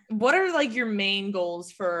it. What are like your main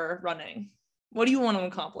goals for running? What do you want to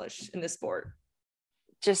accomplish in this sport?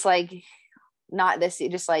 Just like not this,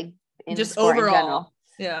 just like in just sport overall. In general.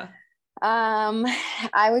 Yeah.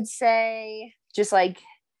 I would say just like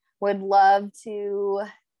would love to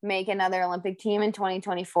make another Olympic team in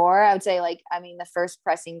 2024. I would say like, the first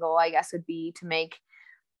pressing goal, I guess, would be to make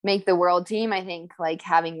the world team. I think like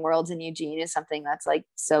having worlds in Eugene is something that's like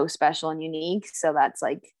so special and unique. So that's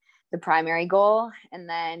like the primary goal. And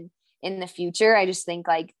then in the future, I just think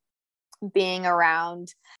like being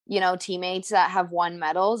around, teammates that have won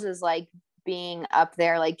medals is like being up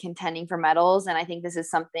there, like contending for medals. And I think this is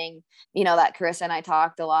something, that Carissa and I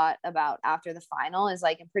talked a lot about after the final is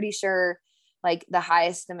like, I'm pretty sure like the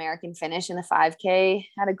highest American finish in the 5K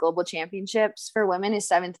at a global championships for women is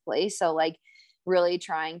 7th place. So like really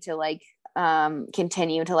trying to like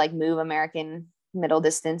continue to like move American middle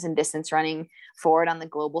distance and distance running forward on the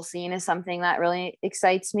global scene is something that really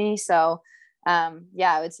excites me. So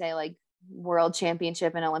yeah, I would say like world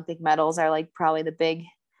championship and Olympic medals are like probably the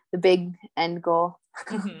big end goal.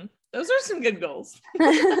 Mm-hmm. Those are some good goals.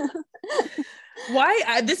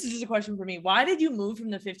 Why, this is just a question for me. Why did you move from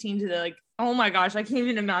the 15 to the like, oh my gosh, I can't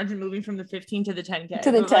even imagine moving from the 15 to the 10K.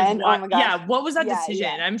 To the 10. Like, oh my gosh. Yeah. What was that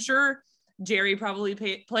decision? Yeah. I'm sure Jerry probably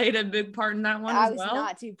played a big part in that one I as was well.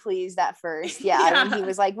 not too pleased at first. Yeah. When he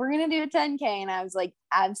was like, we're going to do a 10K. And I was like,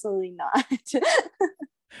 absolutely not.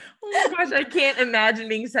 Oh my gosh, I can't imagine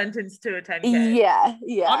being sentenced to a 10K.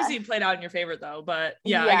 Yeah. Obviously it played out in your favor though, but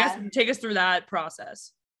yeah, I guess take us through that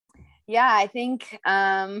process. Yeah, I think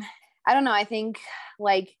I don't know. I think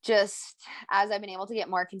like just as I've been able to get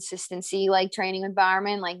more consistency, like training with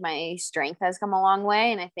Bowerman, like my strength has come a long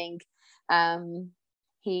way. And I think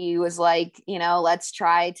he was like, let's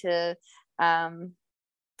try to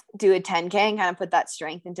do a 10K and kind of put that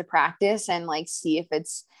strength into practice and like see if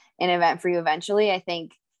it's an event for you eventually. I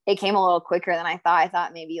think it came a little quicker than I thought. I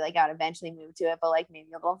thought maybe like I'd eventually move to it, but like maybe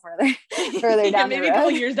a little further down maybe the road. A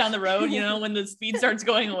couple years down the road, when the speed starts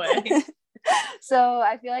going away. So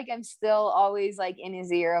I feel like I'm still always like in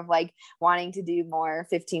his ear of like wanting to do more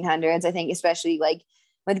 1500s. I think especially like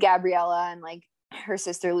with Gabriella and like her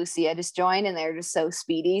sister Lucia just joined and they're just so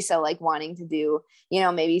speedy. So like wanting to do,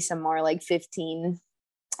 maybe some more like 15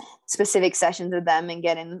 specific sessions with them and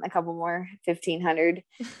get in a couple more 1500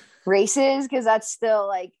 races. Cause that's still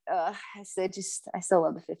like, I still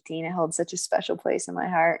love the 15. It holds such a special place in my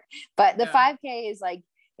heart, but the 5K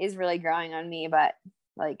is really growing on me, but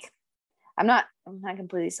like, I'm not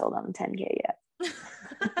completely sold on the 10K yet.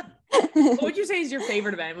 What would you say is your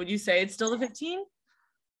favorite event? Would you say it's still the 15?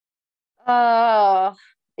 Oh,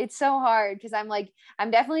 it's so hard because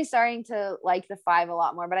I'm definitely starting to like the 5 a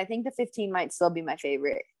lot more, but I think the 15 might still be my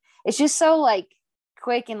favorite. It's just so like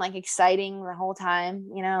quick and like exciting the whole time,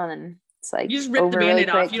 and then it's like you just rip the Band-Aid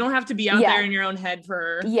off. You don't have to be out there in your own head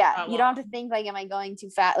for you don't have to think like, am I going too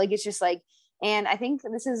fast? Like it's just like, and I think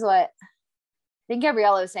this is what I think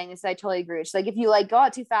Gabriella was saying this. I totally agree. She's like, if you like go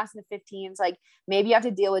out too fast in the 15s, like maybe you have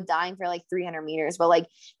to deal with dying for like 300 meters. But like,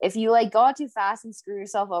 if you like go out too fast and screw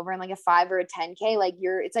yourself over in like a 5 or a 10K, like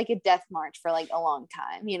it's like a death march for like a long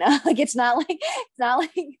time, like, it's not like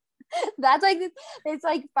that's like, it's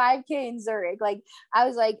like 5K in Zurich. Like I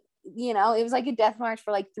was like, it was like a death march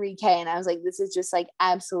for like 3K. And I was like, this is just like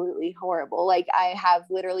absolutely horrible. Like I have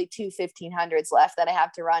literally 2 1500s left that I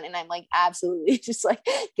have to run. And I'm like, absolutely just like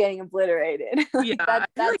getting obliterated. Yeah. I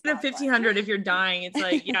feel like the 1500, if you're dying, it's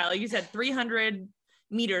like, like you said, 300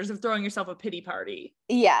 meters of throwing yourself a pity party.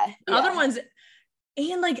 Yeah. The other ones,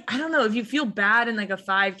 and like, I don't know, if you feel bad in like a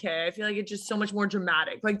 5K, I feel like it's just so much more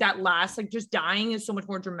dramatic. Like that last, like just dying is so much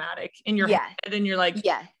more dramatic in your head. And you're like,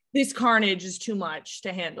 this carnage is too much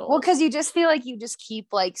to handle. Well, because you just feel like you just keep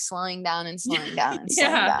like slowing down and slowing down and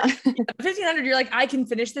slowing down. 1500, you're like, I can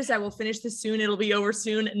finish this. I will finish this soon. It'll be over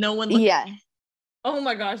soon. No one. Oh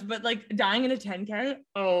my gosh. But like dying in a 10K.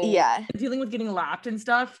 Oh yeah. Dealing with getting lapped and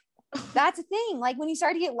stuff. That's the thing. Like when you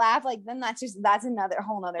start to get lapped, like then that's another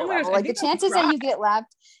whole nother level. Gosh, like the chances that you get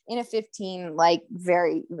lapped in a 15, like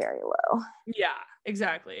very, very low. Yeah,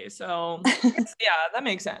 exactly. So yeah, that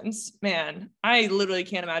makes sense, man. I literally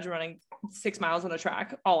can't imagine running 6 miles on a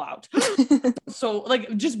track all out. So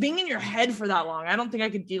like just being in your head for that long, I don't think I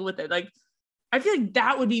could deal with it. Like I feel like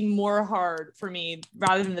that would be more hard for me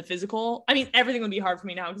rather than the physical. I mean, everything would be hard for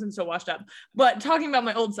me now because I'm so washed up, but talking about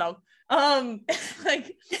my old self,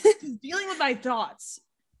 like dealing with my thoughts,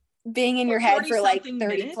 being in your head for like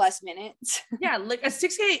 30 plus minutes. Yeah. Like a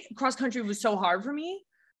 6K cross country was so hard for me.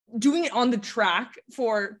 Doing it on the track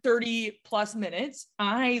for 30 plus minutes,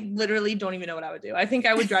 I literally don't even know what I would do. I think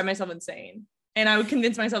I would drive myself insane. And I would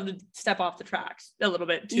convince myself to step off the tracks a little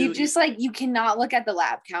bit too. You just like, you cannot look at the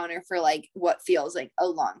lap counter for like what feels like a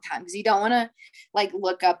long time. Cause you don't want to like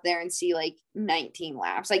look up there and see like 19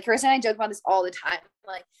 laps. Like Chris and I joke about this all the time.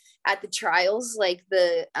 Like at the trials, like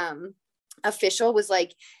the official was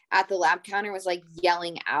like at the lap counter was like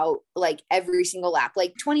yelling out like every single lap,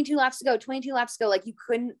 like 22 laps to go, 22 laps to go. Like you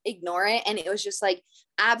couldn't ignore it. And it was just like,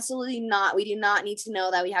 absolutely not. We do not need to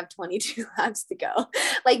know that we have 22 laps to go.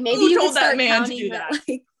 Like maybe Who you told could start that man counting to do that?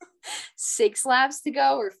 like 6 laps to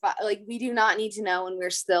go or 5. Like we do not need to know when we're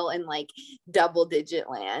still in like double digit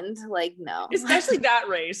land. Like no, especially that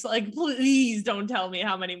race. Like please don't tell me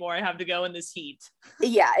how many more I have to go in this heat.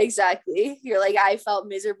 Yeah, exactly. You're like, I felt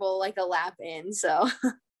miserable like a lap in. So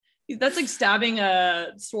that's like stabbing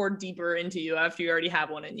a sword deeper into you after you already have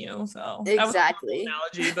one in you. So exactly that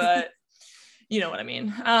was a analogy, but You know what I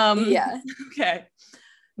mean? Yeah. Okay.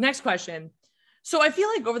 Next question. So I feel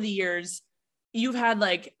like over the years, you've had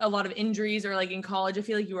like a lot of injuries, or like in college, I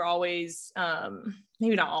feel like you were always,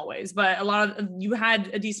 maybe not always, but you had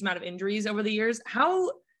a decent amount of injuries over the years.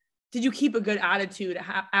 How did you keep a good attitude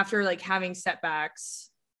after like having setbacks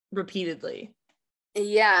repeatedly?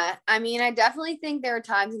 Yeah. I mean, I definitely think there were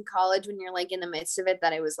times in college when you're like in the midst of it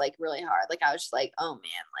that it was like really hard. Like I was just like, oh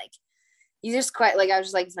man, like you just quite like, I was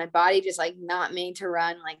just like, is my body just like not made to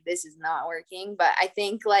run? Like this is not working. But I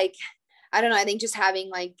think like, I don't know, I think just having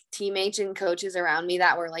like teammates and coaches around me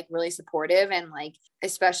that were like really supportive, and like,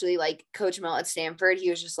 especially like Coach Mill at Stanford, he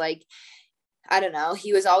was just like, I don't know,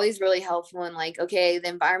 he was always really helpful, and like, okay, the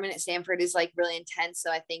environment at Stanford is like really intense. So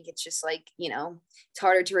I think it's just like, it's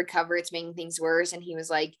harder to recover. It's making things worse. And he was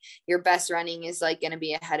like, your best running is like going to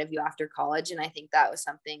be ahead of you after college. And I think that was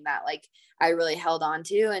something that like I really held on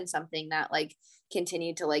to, and something that like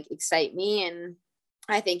continued to like excite me. And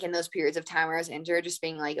I think in those periods of time where I was injured, just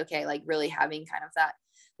being like, okay, like really having kind of that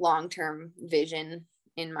long-term vision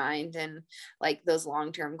in mind, and like those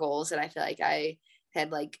long-term goals that I feel like I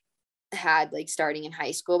had like starting in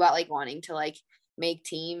high school, about like wanting to like make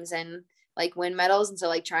teams and like win medals. And so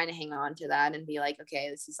like trying to hang on to that and be like, okay,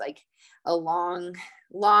 this is like a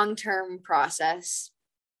long-term process.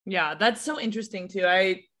 Yeah, that's so interesting too.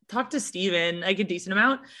 I talked to Steven like a decent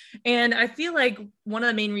amount, and I feel like one of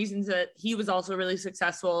the main reasons that he was also really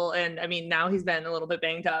successful, and I mean now he's been a little bit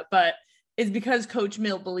banged up, but is because Coach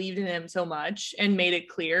Mill believed in him so much and made it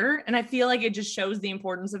clear. And I feel like it just shows the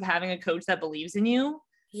importance of having a coach that believes in you.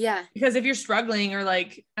 Yeah. Because if you're struggling, or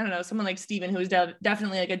like, I don't know, someone like Steven, who is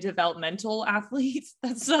definitely like a developmental athlete,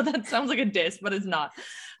 that sounds like a diss, but it's not.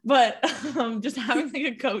 But just having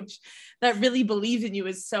like a coach that really believes in you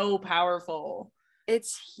is so powerful.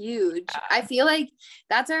 It's huge. I feel like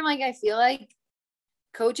that's where I'm like, I feel like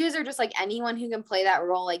coaches, are just like anyone who can play that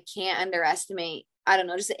role, like can't underestimate, I don't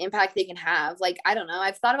know, just the impact they can have. Like, I don't know.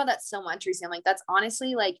 I've thought about that so much recently. I'm like, that's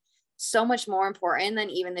honestly like so much more important than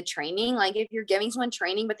even the training. Like if you're giving someone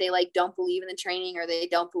training, but they like don't believe in the training, or they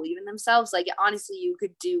don't believe in themselves, like honestly, you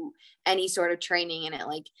could do any sort of training and it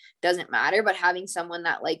like doesn't matter. But having someone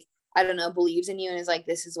that like, I don't know, believes in you and is like,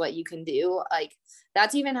 this is what you can do. Like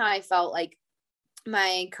that's even how I felt like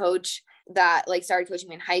my coach that like started coaching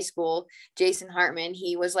me in high school, Jason Hartman,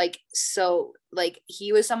 he was like, so like,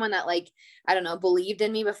 he was someone that like, I don't know, believed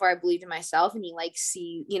in me before I believed in myself. And he like,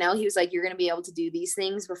 he was like, you're going to be able to do these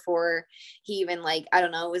things, before he even like, I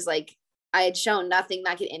don't know, it was like, I had shown nothing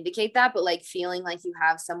that could indicate that, but like feeling like you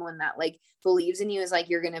have someone that like believes in you, is like,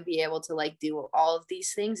 you're going to be able to like do all of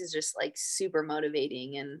these things, is just like super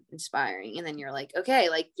motivating and inspiring. And then you're like, okay,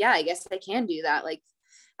 like, yeah, I guess I can do that. Like,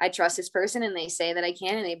 I trust this person and they say that I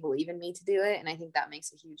can, and they believe in me to do it. And I think that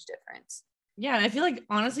makes a huge difference. Yeah. And I feel like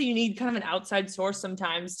honestly, you need kind of an outside source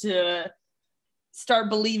sometimes to start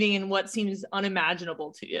believing in what seems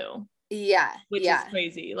unimaginable to you. Yeah. Which is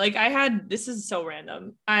crazy. Like this is so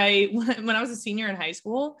random. When I was a senior in high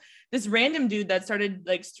school, this random dude that started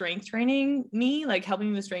like strength training me, like helping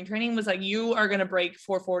me with strength training, was like, you are going to break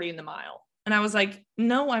 440 in the mile. And I was like,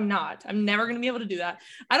 no, I'm not. I'm never going to be able to do that.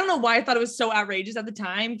 I don't know why I thought it was so outrageous at the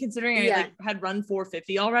time, considering I like had run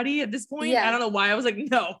 450 already at this point. Yeah. I don't know why I was like,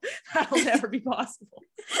 no, that'll never be possible.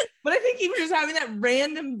 But I think even just having that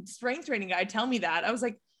random strength training guy tell me that, I was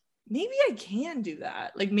like, maybe I can do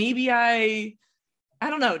that. Like maybe I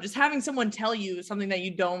don't know, just having someone tell you something that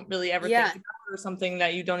you don't really ever think about, or something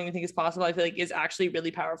that you don't even think is possible, I feel like is actually really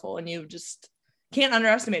powerful, and you just can't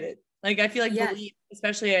underestimate it. Like, I feel like belief,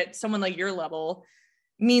 especially at someone like your level,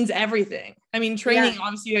 means everything. I mean, training,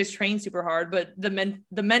 obviously you guys train super hard, but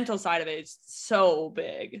the mental side of it is so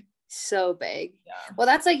big. So big. Yeah. Well,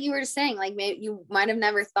 that's like you were just saying, like maybe you might have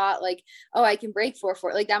never thought like, oh, I can break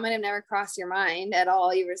 440. Like that might have never crossed your mind at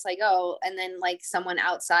all. You were just like, oh, and then like someone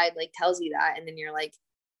outside like tells you that, and then you're like,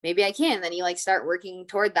 maybe I can. Then you like start working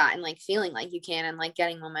toward that and like feeling like you can, and like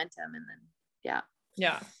getting momentum, and then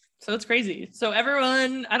yeah. So it's crazy. So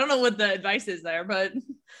everyone, I don't know what the advice is there, but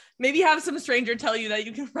maybe have some stranger tell you that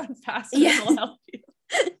you can run fast, and it'll help you.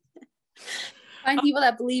 Find people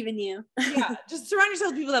that believe in you. Yeah, just surround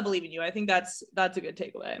yourself with people that believe in you. I think that's a good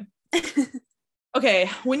takeaway. Okay,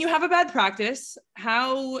 when you have a bad practice,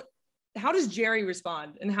 how does Jerry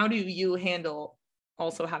respond, and how do you handle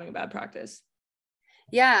also having a bad practice?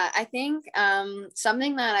 Yeah, I think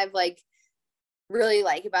something that I've like really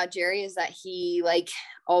like about Jerry is that he like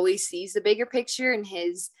always sees the bigger picture, and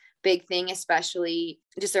his big thing, especially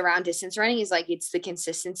just around distance running, is like, it's the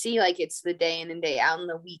consistency. Like it's the day in and day out, and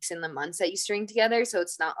the weeks and the months that you string together. So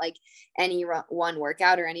it's not like any one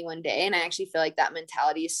workout or any one day. And I actually feel like that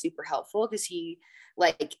mentality is super helpful, because he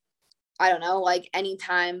like I don't know, like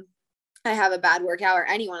anytime I have a bad workout or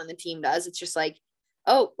anyone on the team does, it's just like,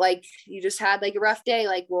 oh, like you just had like a rough day,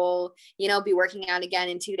 like we'll, be working out again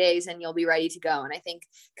in 2 days and you'll be ready to go. And I think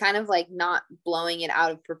kind of like not blowing it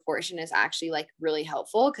out of proportion is actually like really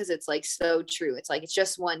helpful, because it's like so true. It's like, it's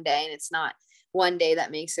just one day and it's not one day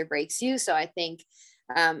that makes or breaks you. So I think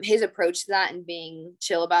his approach to that and being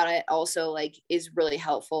chill about it also like is really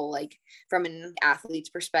helpful, like from an athlete's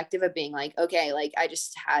perspective of being like, okay, like I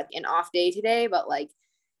just had an off day today, but like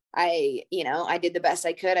I did the best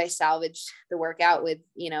I could. I salvaged the workout with,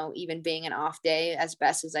 even being an off day as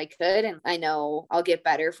best as I could. And I know I'll get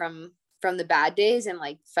better from the bad days and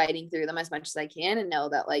like fighting through them as much as I can, and know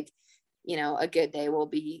that like, a good day will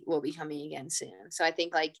be coming again soon. So I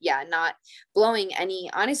think like, yeah, not blowing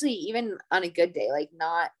honestly, even on a good day, like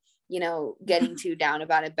not, getting too down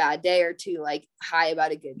about a bad day or too like high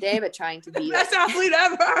about a good day, but trying to be best athlete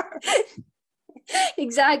ever.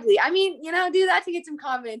 Exactly. I mean, do that to get some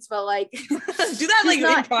confidence, but like do that like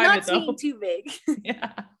not, in private not too big.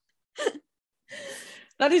 Yeah.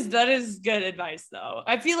 That is good advice though.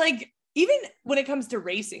 I feel like even when it comes to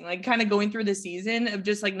racing, like kind of going through the season of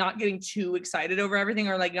just like not getting too excited over everything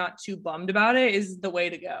or like not too bummed about it is the way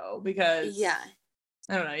to go, because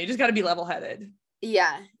I don't know, you just got to be level-headed.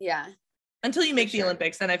 Yeah. Until you make the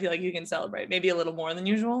Olympics, then I feel like you can celebrate maybe a little more than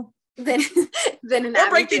usual. Then an or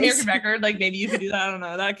break the American record. Like maybe you could do that. I don't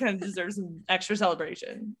know. That kind of deserves some extra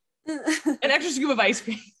celebration. An extra scoop of ice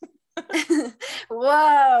cream.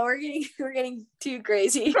 Whoa, we're getting too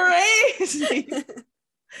crazy. Crazy.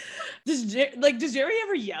 Does Jerry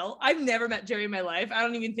ever yell? I've never met Jerry in my life. I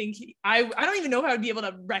don't even think I don't even know if I would be able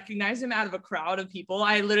to recognize him out of a crowd of people.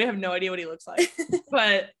 I literally have no idea what he looks like.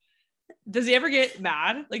 But does he ever get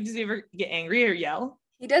mad? Like, does he ever get angry or yell?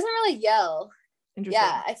 He doesn't really yell.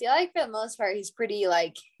 Yeah, I feel like for the most part, he's pretty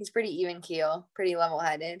even keel, pretty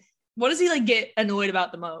level-headed. What does he like get annoyed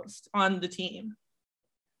about the most on the team?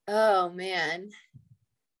 Oh man.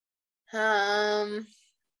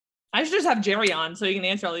 I should just have Jerry on so he can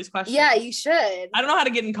answer all these questions. Yeah, you should. I don't know how to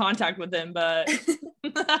get in contact with him, but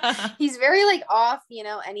he's very like off,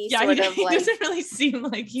 any sort of he like doesn't really seem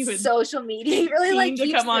like he would social media. He really like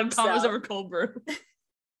to come on Combos Over Cold Brew.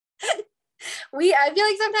 I feel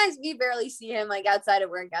like sometimes we barely see him like outside of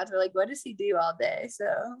workouts. We're like, what does he do all day? So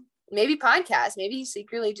maybe podcasts. Maybe he's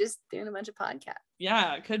secretly just doing a bunch of podcasts.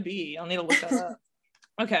 Yeah, it could be. I'll need to look that up.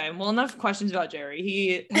 Okay, well, enough questions about Jerry.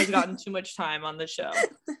 He has gotten too much time on the show.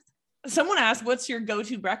 Someone asked, what's your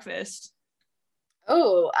go-to breakfast?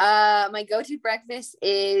 Oh, my go-to breakfast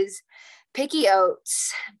is Picky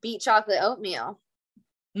Oats, beet chocolate oatmeal.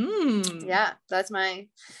 Yeah, that's my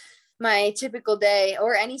typical day,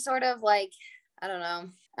 or any sort of like, I don't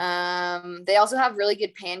know. They also have really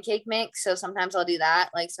good pancake mix, so sometimes I'll do that,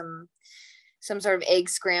 like some sort of egg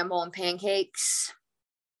scramble and pancakes.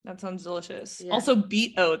 That sounds delicious. Yeah. Also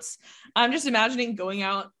beet oats. I'm just imagining going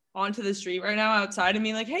out onto the street right now outside and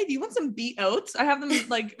being like, hey, do you want some beet oats? I have them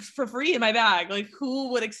like for free in my bag. Like, who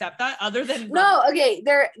would accept that other than No, okay,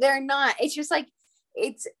 they're not. It's just like,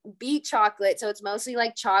 it's beet chocolate, so it's mostly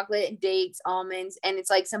like chocolate, dates, almonds, and it's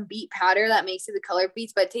like some beet powder that makes it the color of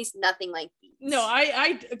beets, but it tastes nothing like beets. No,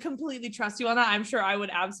 I completely trust you on that. I'm sure I would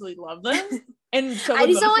absolutely love them. And so I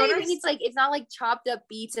just don't want to think it's not like chopped up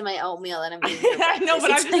beets in my oatmeal that I'm eating. I know, but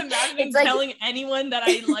I'm just imagining like, telling anyone that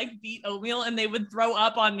I like beet oatmeal and they would throw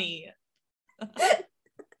up on me. But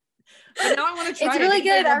now I want to try it. It's really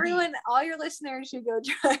good. Everyone, all your listeners should go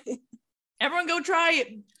try it. Everyone go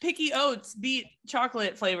try Picky Oats beet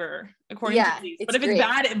chocolate flavor, according to Elise. But if it's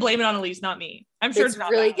bad, blame it on Elise, not me. I'm sure it's not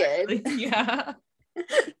really bad, good. Yeah.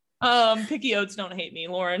 Picky Oats don't hate me,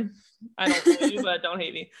 Lauren. I don't know you, but don't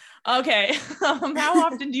hate me. Okay. How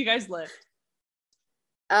often do you guys lift?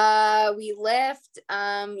 We lift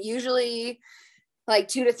usually like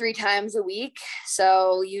 2 to 3 times a week.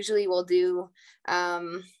 So usually we'll do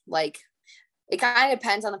like, it kind of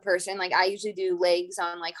depends on the person. Like I usually do legs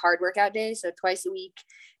on like hard workout days, so twice a week,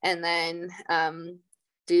 and then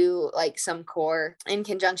do like some core in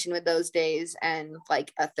conjunction with those days, and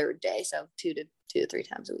like a third day, so 2 to 3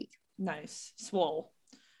 times a week. Nice. Swole.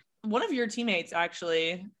 One of your teammates,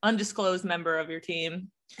 actually, undisclosed member of your team,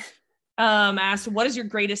 asked, what is your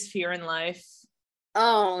greatest fear in life?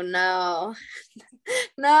 Oh no.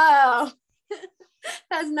 No.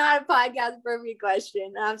 That's not a podcast appropriate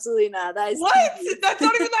question. Absolutely not. That is what? That's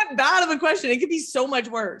not even that bad of a question. It could be so much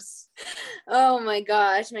worse. Oh my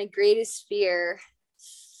gosh, my greatest fear.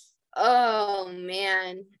 Oh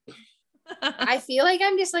man. I feel like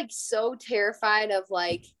I'm just like so terrified of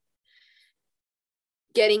like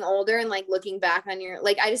getting older and like looking back on your,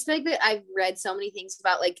 like, I just feel like that I've read so many things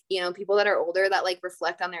about like, you know, people that are older that like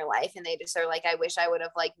reflect on their life and they just are like, I wish I would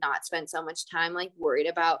have like not spent so much time like worried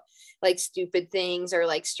about like stupid things or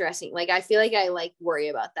like stressing. Like I feel like I like worry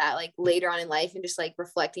about that like later on in life and just like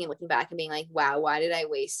reflecting and looking back and being like, wow, why did I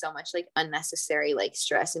waste so much like unnecessary like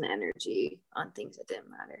stress and energy on things that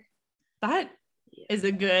didn't matter? That is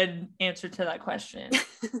a good answer to that question.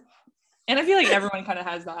 And I feel like everyone kind of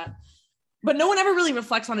has that. But no one ever really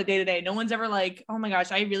reflects on a day-to-day. No one's ever like, oh my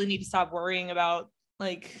gosh, I really need to stop worrying about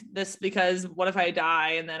like this because what if I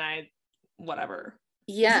die and then whatever.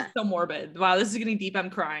 Yeah. So morbid. Wow, this is getting deep. I'm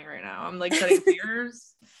crying right now. I'm like shedding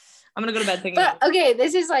tears. I'm gonna go to bed thinking. But okay,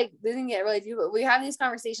 this can get really deep. But we had this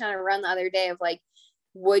conversation on a run the other day of like,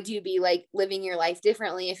 would you be like living your life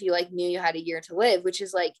differently if you like knew you had a year to live, which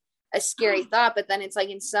is like a scary thought. But then it's like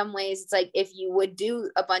in some ways, it's like if you would do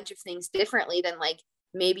a bunch of things differently, then like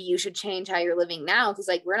maybe you should change how you're living now, because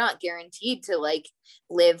like we're not guaranteed to like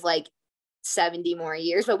live like 70 more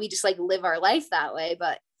years, but we just like live our life that way.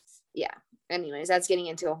 But yeah, anyways, that's getting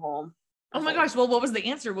into a whole oh my gosh, well, what was the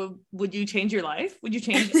answer? Would you change your life? Would you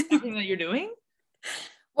change everything that you're doing?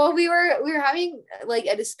 Well, we were having like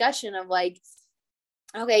a discussion of like,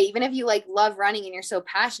 okay, even if you like love running and you're so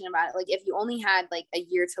passionate about it, like if you only had like a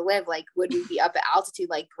year to live, like would we be up at altitude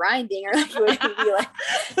like grinding, or like would we be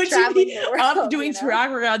like traveling the world, up doing track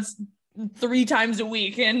workouts 3 times a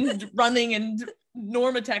week and running and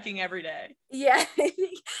normateching every day? Yeah,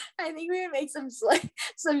 I think we would make some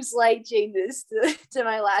slight changes to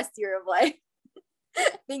my last year of life.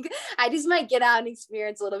 I think I just might get out and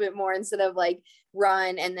experience a little bit more instead of like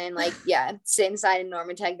run and then like, yeah, sit inside and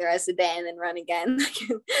normatech the rest of the day and then run again.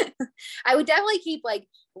 I would definitely keep like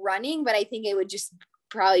running, but I think it would just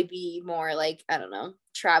probably be more like, I don't know,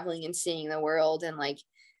 traveling and seeing the world and like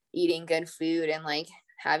eating good food and like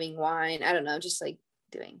having wine. I don't know, just like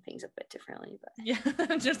doing things a bit differently. But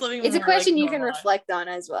yeah, just living. It's a question you can reflect on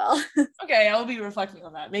as well. Okay, I'll be reflecting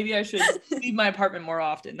on that. Maybe I should leave my apartment more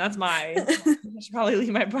often. I should probably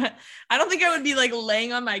leave my apartment. I don't think I would be like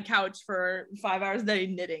laying on my couch for 5 hours a day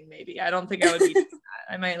knitting. Maybe I don't think I would be doing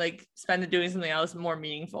that. I might like spend it doing something else more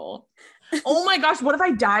meaningful. Oh my gosh, what if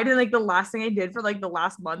I died and like the last thing I did for like the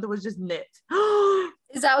last month was just knit?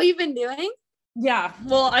 Is that what you've been doing? Yeah,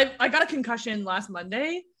 well, I got a concussion last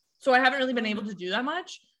Monday, so I haven't really been able to do that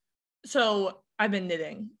much. So I've been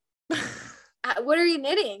knitting. What are you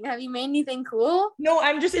knitting? Have you made anything cool? No,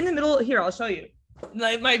 I'm just in the middle. Here, I'll show you.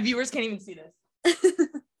 Like my viewers can't even see this.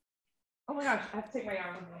 Oh my gosh, I have to take my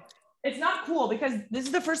yarn with me. It's not cool because this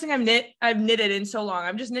is the first thing I've knitted in so long.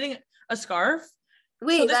 I'm just knitting a scarf.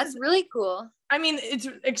 Wait, so that's really cool. I mean, it's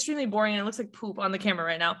extremely boring and it looks like poop on the camera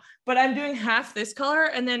right now, but I'm doing half this color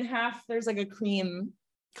and then half there's like a cream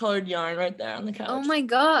colored yarn right there on the couch. Oh my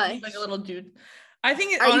gosh. Like a little dude. I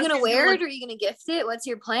think are you going to wear it or are you going to gift it? What's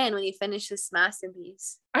your plan when you finish this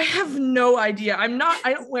masterpiece? I have no idea. I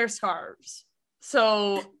don't wear scarves.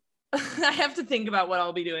 So I have to think about what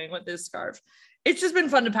I'll be doing with this scarf. It's just been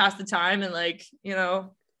fun to pass the time and like, you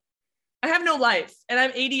know, I have no life and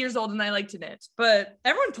I'm 80 years old and I like to knit, but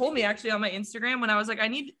everyone told me actually on my Instagram when I was like, I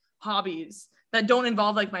need hobbies that don't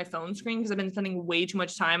involve like my phone screen because I've been spending way too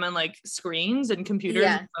much time on like screens and computers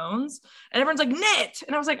and phones. And everyone's like, knit.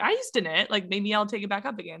 And I was like, I used to knit. Like maybe I'll take it back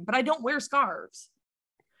up again, but I don't wear scarves.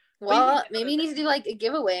 Well, maybe you need to do like a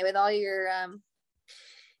giveaway with all your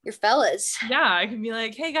fellas. Yeah, I can be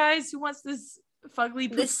like, hey guys, who wants this fugly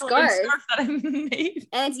scarf that I made?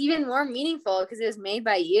 And it's even more meaningful because it was made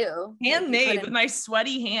by you. Handmade with my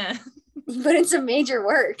sweaty hand. You put in some major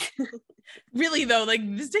work. Really though, like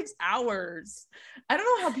this takes hours. I don't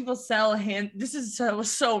know how people sell this is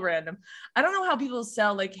so random. I don't know how people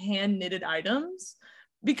sell like hand knitted items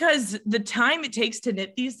because the time it takes to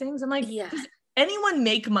knit these things, I'm like, does anyone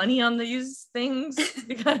make money on these things?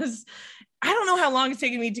 Because I don't know how long it's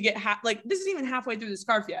taking me to get like this isn't even halfway through the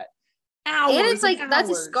scarf yet. Hours and it's like hours. That's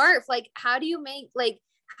a scarf. Like how do you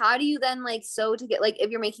then like sew to get like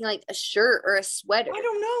if you're making like a shirt or a sweater? I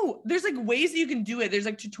don't know. There's like ways that you can do it. There's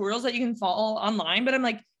like tutorials that you can follow online, but I'm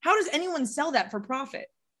like, how does anyone sell that for profit?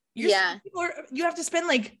 You have to spend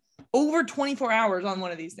like over 24 hours on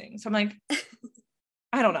one of these things. So I'm like,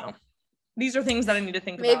 I don't know. These are things that I need to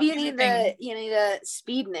think about. Maybe you need to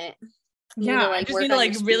speed knit. I just need to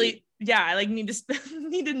like really, I like need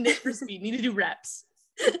to knit for speed, need to do reps.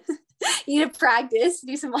 You need to practice,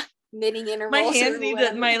 do some like knitting intervals. My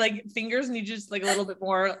hands my like fingers need just like a little bit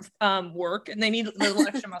more work and they need little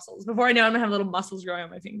extra muscles. Before I know I'm gonna have little muscles growing on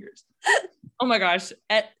my fingers. Oh my gosh.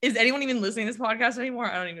 Is anyone even listening to this podcast anymore?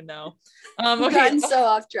 I don't even know. Okay. Gotten so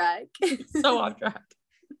off track. So off track.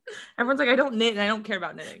 Everyone's like, I don't knit and I don't care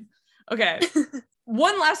about knitting. Okay.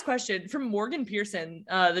 One last question from Morgan Pearson,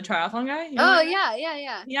 the triathlon guy. You know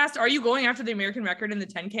yeah. He asked, are you going after the American record in the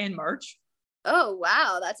 10K in March? Oh,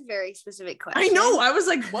 wow. That's a very specific question. I know. I was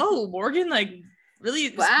like, whoa, Morgan, like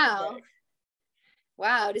really. Wow. Specific.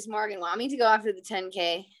 Wow. Does Morgan want me to go after the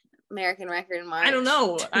 10K American record in March? I don't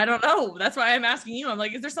know. That's why I'm asking you. I'm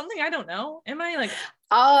like, is there something I don't know? Am I like?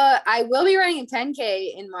 I will be running a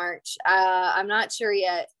 10K in March. I'm not sure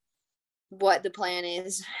yet what the plan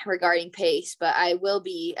is regarding pace, but I will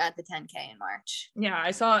be at the 10K in March. Yeah,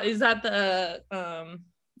 I saw. Is that the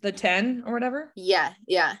 10 or whatever? Yeah.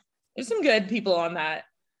 There's some good people on that.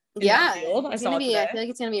 Yeah, field. I feel like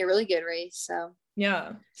it's gonna be a really good race. So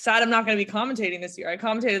yeah, sad I'm not gonna be commentating this year. I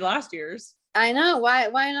commentated last year's. I know. Why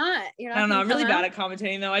not? You're not. I don't know. I'm really bad at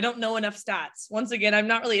commentating though. I don't know enough stats. Once again, I'm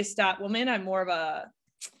not really a stat woman. I'm more of a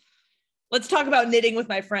let's talk about knitting with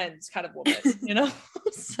my friends kind of woman, you know?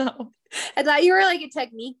 So I thought you were like a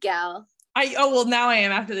technique gal. Well, now I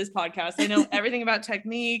am after this podcast. I know everything about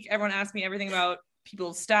technique. Everyone asks me everything about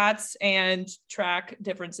people's stats and track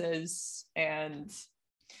differences, and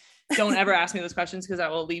don't ever ask me those questions because I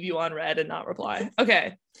will leave you on red and not reply.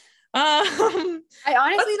 Okay. I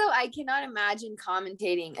honestly though, I cannot imagine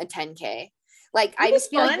commentating a 10K. Like I just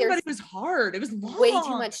feel like but it was hard. It was long. Way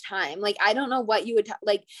too much time. Like I don't know what you would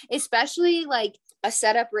like, especially like a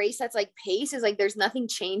setup race that's like pace is like there's nothing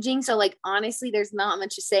changing. So like honestly, there's not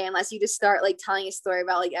much to say unless you just start like telling a story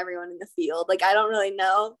about like everyone in the field. Like I don't really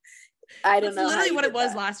know. I don't know. Literally what it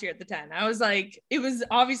was last year at the 10. I was like, it was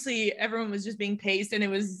obviously everyone was just being paced, and it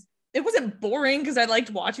wasn't boring because I liked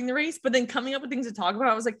watching the race, but then coming up with things to talk about,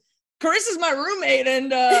 I was like, Carissa's my roommate,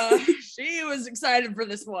 and she was excited for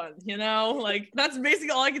this one, you know, like that's basically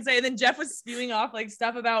all I could say. And then Jeff was spewing off like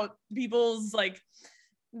stuff about people's like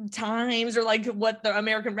times or like what the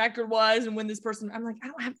American record was and when this person, I'm like, I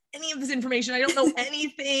don't have any of this information. I don't know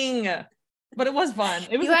anything, but it was fun.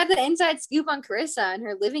 You had the inside scoop on Carissa and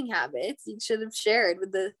her living habits. You should have shared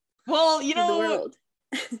with the world.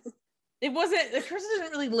 It wasn't, Carissa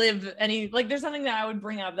doesn't really live any, like there's nothing that I would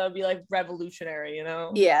bring up that would be like revolutionary, you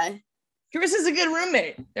know? Yeah. Carissa's a good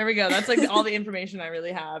roommate. There we go. That's like all the information I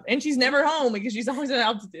really have. And she's never home because she's always at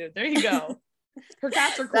altitude. There you go. Her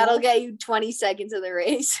cats are cool. That'll get you 20 seconds of the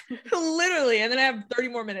race. Literally. And then I have 30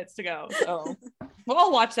 more minutes to go. So we'll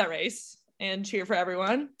all watch that race and cheer for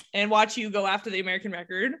everyone and watch you go after the American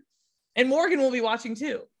record. And Morgan will be watching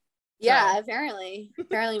too. Yeah, so. Apparently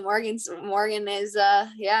Morgan is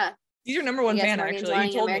He's your number one fan, Morgan's actually.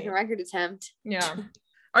 He told American record attempt. Yeah.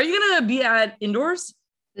 Are you gonna be at indoors?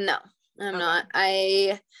 No, I'm not.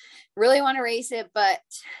 I really want to race it, but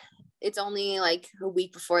it's only like a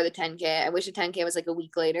week before the 10K. I wish the 10K was like a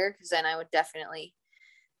week later because then I would definitely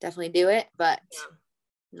do it, but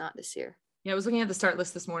not this year. Yeah, I was looking at the start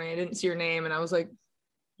list this morning. I didn't see your name, and I was like,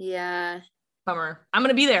 yeah, bummer. I'm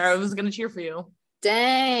gonna be there. I was gonna cheer for you.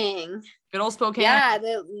 Dang. Good old Spokane. Yeah,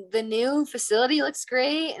 the new facility looks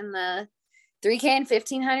great, and the 3K and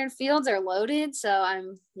 1500 fields are loaded. So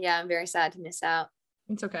I'm very sad to miss out.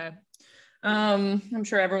 It's okay. I'm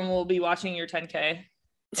sure everyone will be watching your 10K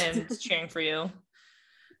and cheering for you.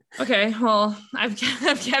 Okay, well, I've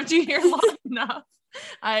kept you here long enough.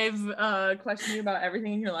 I've questioned you about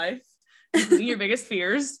everything in your life, including your biggest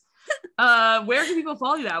fears. Where can people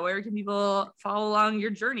follow you at? Where can people follow along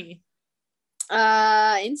your journey?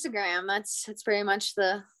 Instagram. That's pretty much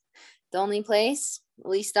the only place.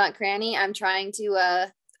 Elise.Cranny. I'm trying to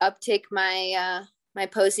uptick my my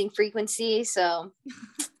posting frequency, so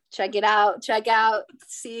check out,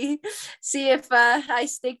 see if I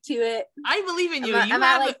stick to it. I believe in you. I'm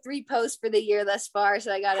at like 3 posts for the year thus far,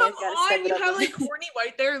 so I gotta step it up. You have like Courtney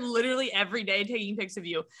White there literally every day taking pics of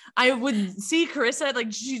you. I would see Carissa,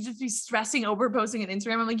 like she'd just be stressing over posting on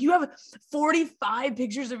Instagram. I'm like, you have 45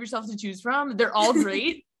 pictures of yourself to choose from. They're all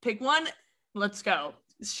great. Pick one. Let's go.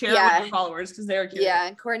 Share it with your followers because they're curious.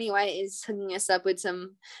 Yeah, Courtney White is hooking us up with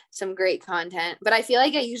some great content. But I feel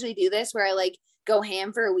like I usually do this where I like go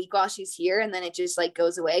ham for a week while she's here and then it just like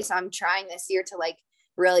goes away. So I'm trying this year to like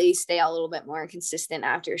really stay a little bit more consistent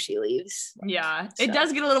after she leaves. Yeah, so. It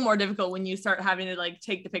does get a little more difficult when you start having to like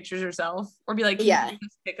take the pictures yourself or be like, can you take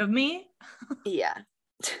this pic of me? Yeah.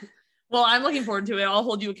 Well, I'm looking forward to it. I'll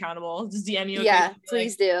hold you accountable. Just DM you. Yeah,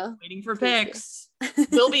 please do. Waiting for pics.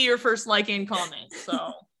 Will be your first like and comment.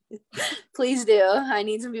 So please do. I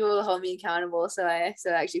need some people to hold me accountable so I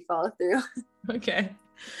actually follow through. Okay.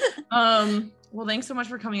 Well, thanks so much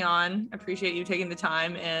for coming on. I appreciate you taking the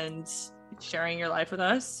time and sharing your life with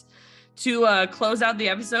us. To close out the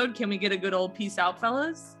episode, can we get a good old peace out,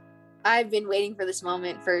 fellas? I've been waiting for this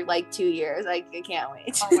moment for like 2 years. I can't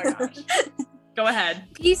wait. Oh my gosh. Go ahead.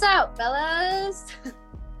 Peace out, fellas.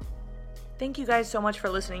 Thank you guys so much for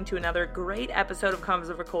listening to another great episode of Convos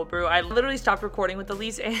Over Cold Brew. I literally stopped recording with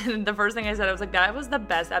Elise, and the first thing I said, I was like, that was the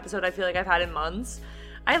best episode I feel like I've had in months.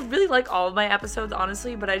 I really like all of my episodes,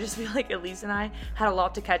 honestly, but I just feel like Elise and I had a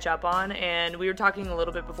lot to catch up on, and we were talking a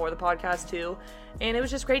little bit before the podcast too, and it was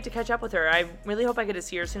just great to catch up with her. I really hope I get to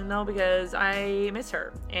see her soon though, because I miss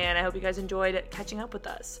her, and I hope you guys enjoyed catching up with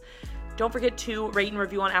us. Don't forget to rate and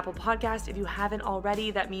review on Apple Podcasts if you haven't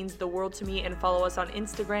already. That means the world to me, and follow us on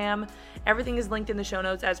Instagram. Everything is linked in the show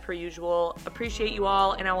notes as per usual. Appreciate you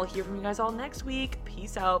all, and I will hear from you guys all next week.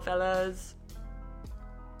 Peace out, fellas.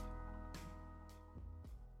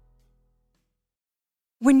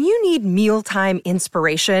 When you need mealtime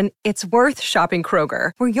inspiration, it's worth shopping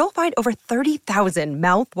Kroger, where you'll find over 30,000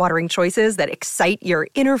 mouth-watering choices that excite your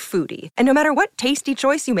inner foodie. And no matter what tasty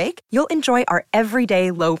choice you make, you'll enjoy our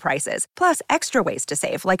everyday low prices, plus extra ways to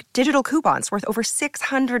save, like digital coupons worth over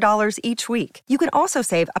 $600 each week. You can also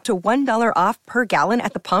save up to $1 off per gallon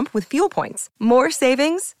at the pump with fuel points. More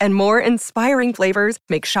savings and more inspiring flavors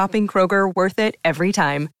make shopping Kroger worth it every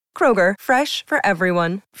time. Kroger, fresh for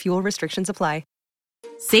everyone. Fuel restrictions apply.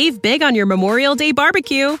 Save big on your Memorial Day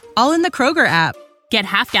barbecue, all in the Kroger app. Get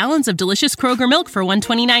half gallons of delicious Kroger milk for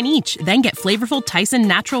 $1.29 each. Then get flavorful Tyson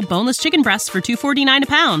natural boneless chicken breasts for $2.49 a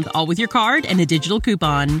pound, all with your card and a digital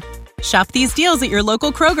coupon. Shop these deals at your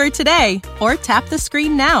local Kroger today, or tap the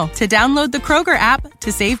screen now to download the Kroger app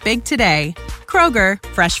to save big today. Kroger,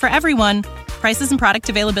 fresh for everyone. Prices and product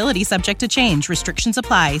availability subject to change. Restrictions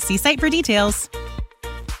apply. See site for details.